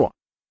 and so on.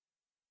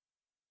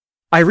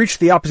 I reached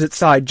the opposite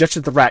side just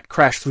as the rat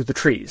crashed through the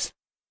trees.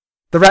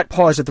 The rat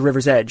paused at the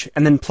river's edge,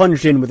 and then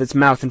plunged in with its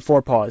mouth and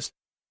forepaws,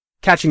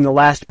 catching the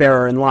last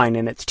bearer in line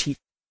in its teeth.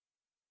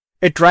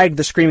 It dragged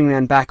the screaming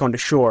man back onto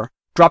shore,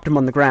 dropped him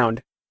on the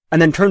ground,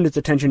 and then turned its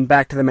attention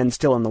back to the men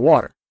still in the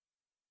water.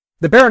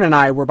 The Baron and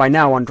I were by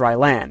now on dry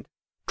land,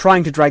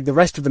 trying to drag the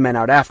rest of the men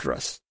out after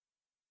us.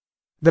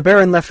 The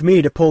Baron left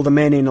me to pull the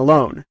man in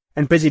alone,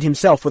 and busied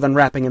himself with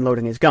unwrapping and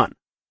loading his gun.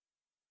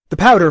 The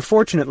powder,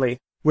 fortunately,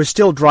 was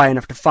still dry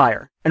enough to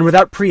fire, and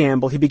without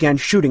preamble he began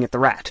shooting at the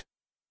rat.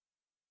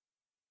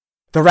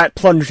 The rat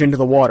plunged into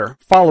the water,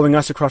 following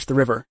us across the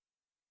river.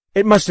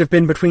 It must have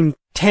been between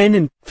 10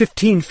 and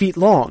 15 feet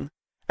long,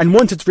 and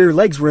once its rear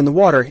legs were in the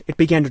water, it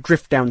began to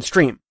drift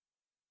downstream.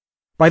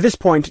 By this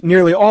point,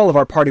 nearly all of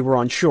our party were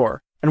on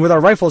shore, and with our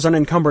rifles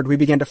unencumbered we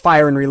began to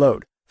fire and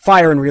reload,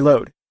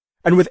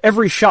 and with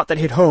every shot that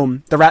hit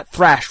home, the rat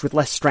thrashed with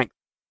less strength,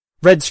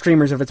 red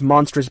streamers of its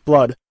monstrous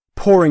blood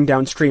pouring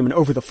downstream and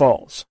over the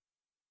falls.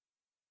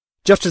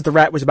 Just as the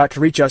rat was about to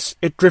reach us,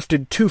 it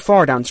drifted too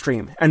far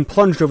downstream and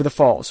plunged over the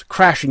falls,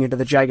 crashing into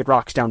the jagged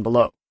rocks down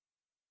below.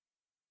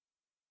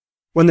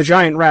 When the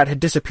giant rat had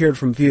disappeared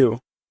from view,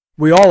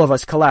 we all of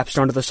us collapsed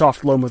onto the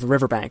soft loam of the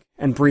riverbank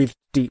and breathed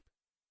deep.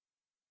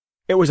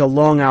 It was a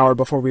long hour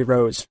before we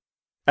rose,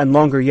 and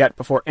longer yet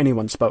before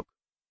anyone spoke.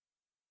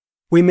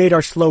 We made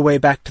our slow way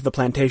back to the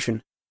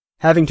plantation,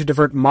 having to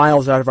divert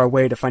miles out of our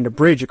way to find a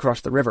bridge across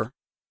the river.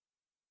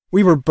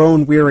 We were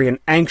bone-weary and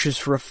anxious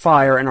for a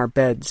fire in our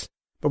beds,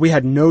 but we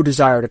had no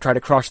desire to try to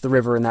cross the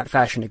river in that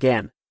fashion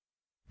again,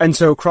 and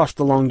so crossed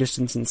the long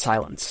distance in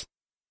silence.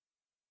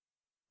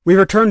 We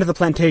returned to the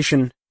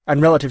plantation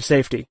and relative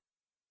safety.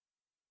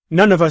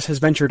 None of us has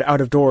ventured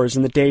out of doors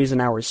in the days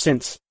and hours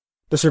since,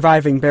 the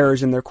surviving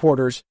bearers in their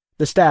quarters,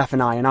 the staff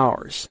and I in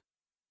ours.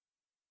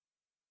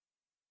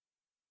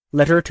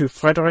 Letter to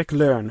Frederick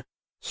Learn,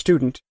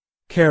 student,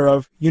 care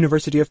of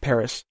University of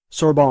Paris,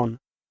 Sorbonne,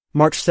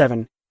 March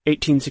 7,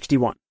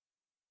 1861.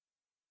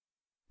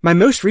 My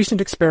most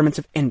recent experiments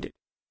have ended,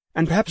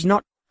 and perhaps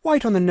not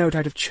quite on the note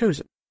I'd have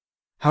chosen.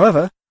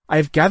 However, I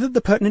have gathered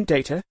the pertinent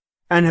data,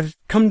 and have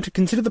come to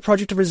consider the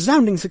project a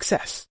resounding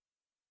success.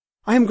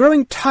 I am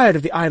growing tired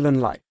of the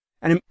island life,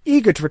 and am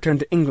eager to return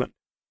to England.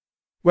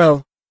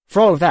 Well,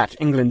 for all of that,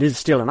 England is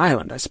still an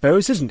island, I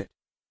suppose, isn't it?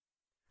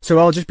 So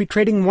I'll just be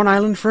trading one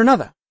island for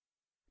another.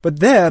 But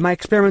there my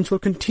experiments will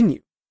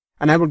continue,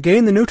 and I will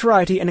gain the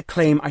notoriety and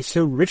acclaim I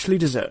so richly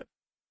deserve.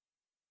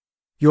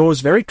 Yours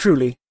very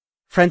truly,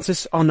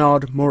 Francis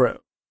Arnaud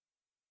Moreau.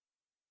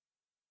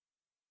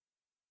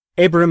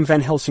 Abraham Van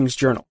Helsing's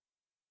Journal,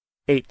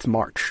 8th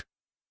March.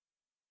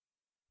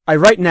 I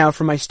write now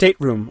from my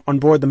stateroom on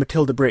board the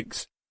Matilda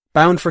Briggs,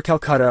 bound for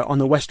Calcutta on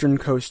the western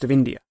coast of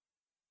India.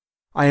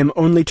 I am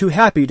only too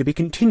happy to be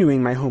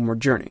continuing my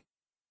homeward journey,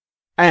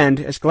 and,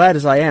 as glad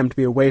as I am to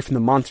be away from the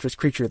monstrous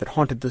creature that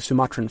haunted the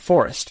Sumatran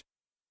forest,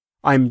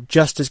 I am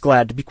just as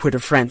glad to be quit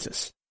of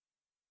Francis.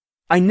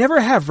 I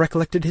never have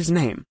recollected his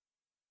name,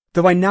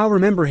 though I now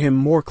remember him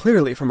more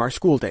clearly from our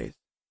school days.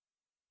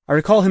 I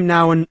recall him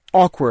now an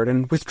awkward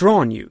and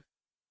withdrawn youth,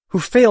 who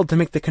failed to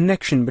make the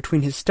connection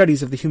between his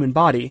studies of the human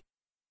body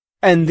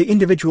and the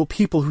individual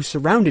people who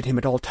surrounded him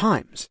at all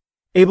times,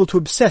 able to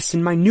obsess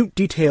in minute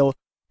detail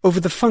over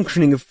the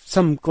functioning of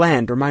some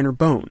gland or minor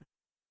bone,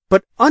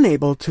 but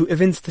unable to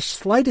evince the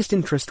slightest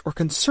interest or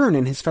concern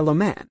in his fellow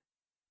man,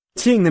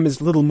 seeing them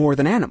as little more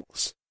than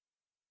animals.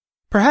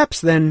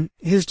 Perhaps, then,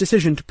 his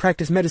decision to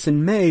practice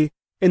medicine may,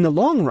 in the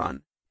long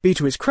run, be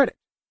to his credit.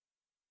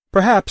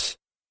 Perhaps,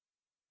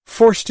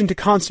 forced into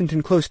constant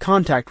and close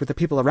contact with the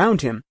people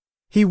around him,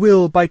 he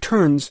will, by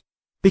turns,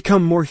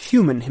 become more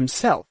human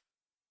himself.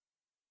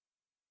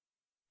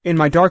 In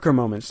my darker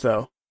moments,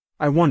 though,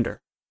 I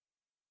wonder,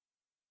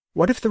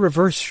 what if the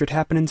reverse should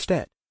happen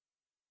instead?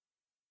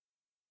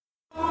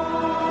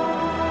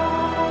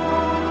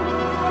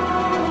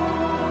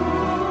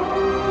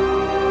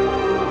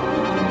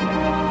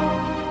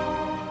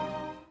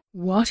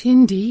 What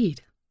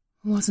indeed?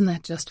 Wasn't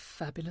that just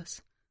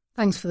fabulous?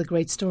 Thanks for the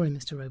great story,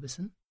 Mr.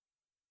 Roberson.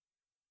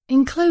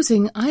 In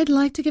closing, I'd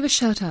like to give a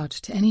shout-out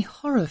to any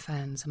horror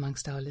fans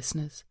amongst our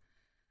listeners.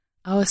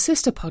 Our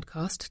sister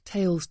podcast,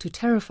 Tales to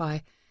Terrify,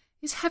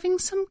 is having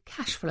some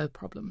cash flow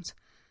problems,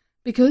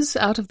 because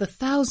out of the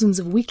thousands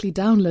of weekly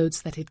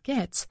downloads that it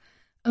gets,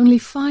 only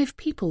 5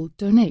 people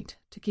donate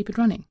to keep it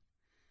running.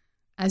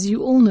 As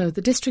you all know,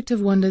 the District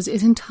of Wonders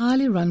is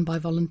entirely run by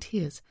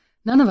volunteers.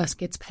 None of us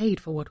gets paid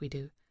for what we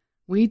do.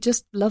 We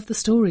just love the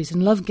stories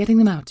and love getting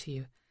them out to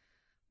you.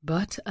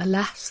 But,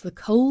 alas, the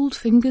cold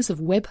fingers of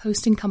web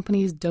hosting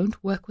companies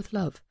don't work with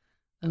love,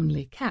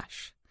 only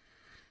cash.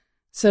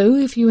 So,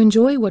 if you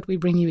enjoy what we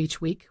bring you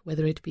each week,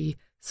 whether it be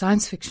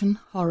science fiction,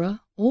 horror,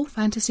 or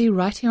fantasy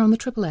right here on the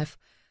Triple F,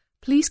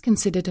 please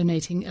consider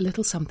donating a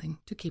little something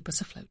to keep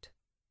us afloat.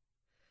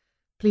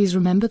 Please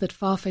remember that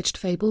Far-Fetched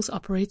Fables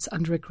operates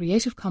under a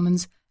Creative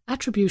Commons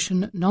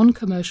Attribution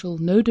Non-Commercial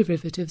No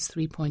Derivatives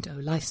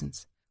 3.0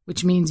 license,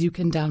 which means you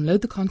can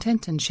download the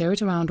content and share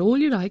it around all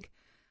you like,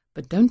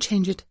 but don't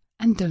change it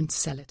and don't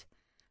sell it.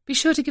 Be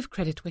sure to give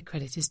credit where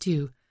credit is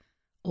due.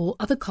 All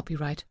other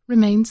copyright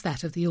remains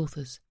that of the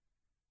authors.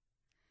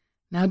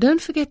 Now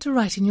don't forget to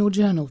write in your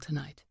journal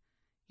tonight.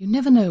 You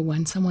never know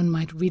when someone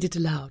might read it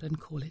aloud and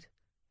call it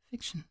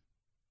fiction.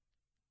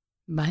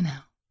 Bye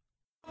now.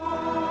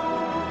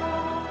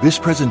 This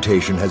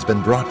presentation has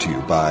been brought to you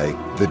by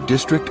the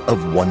District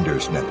of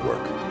Wonders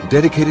Network,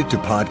 dedicated to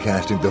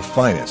podcasting the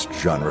finest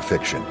genre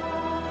fiction.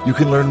 You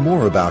can learn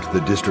more about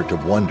the District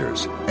of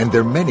Wonders and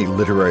their many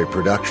literary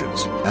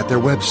productions at their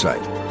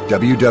website,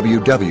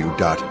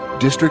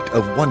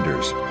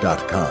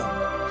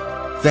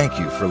 www.districtofwonders.com. Thank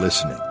you for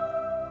listening.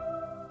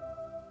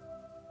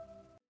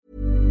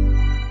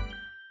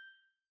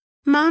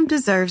 Mom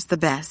deserves the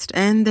best,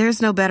 and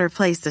there's no better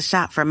place to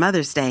shop for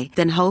Mother's Day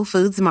than Whole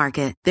Foods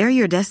Market. They're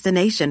your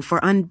destination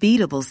for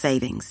unbeatable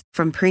savings,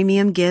 from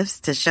premium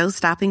gifts to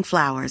show-stopping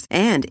flowers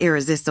and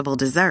irresistible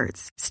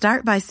desserts.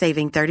 Start by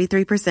saving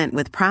 33%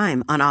 with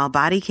Prime on all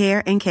body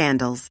care and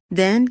candles.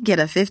 Then get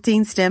a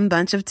 15-stem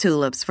bunch of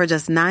tulips for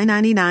just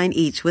 $9.99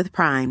 each with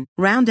Prime.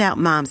 Round out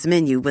Mom's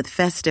menu with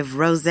festive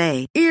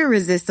rosé,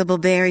 irresistible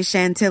berry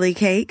chantilly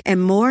cake,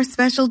 and more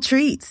special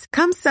treats.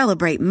 Come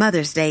celebrate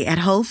Mother's Day at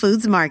Whole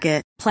Foods Market.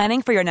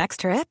 Planning for your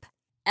next trip?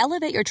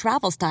 Elevate your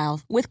travel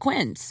style with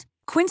Quince.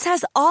 Quince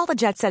has all the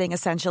jet-setting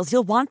essentials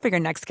you'll want for your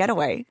next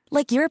getaway,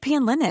 like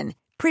European linen,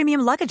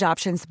 premium luggage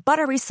options,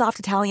 buttery soft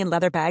Italian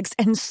leather bags,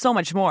 and so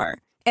much more.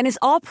 And is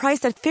all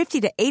priced at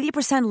 50 to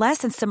 80% less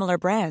than similar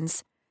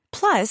brands.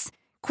 Plus,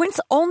 Quince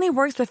only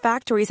works with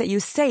factories that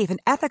use safe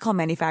and ethical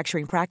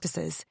manufacturing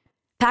practices.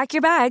 Pack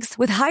your bags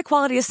with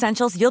high-quality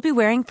essentials you'll be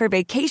wearing for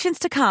vacations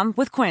to come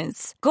with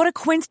Quince. Go to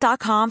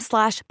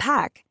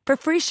quince.com/pack for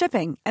free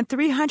shipping and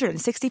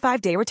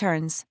 365-day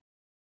returns.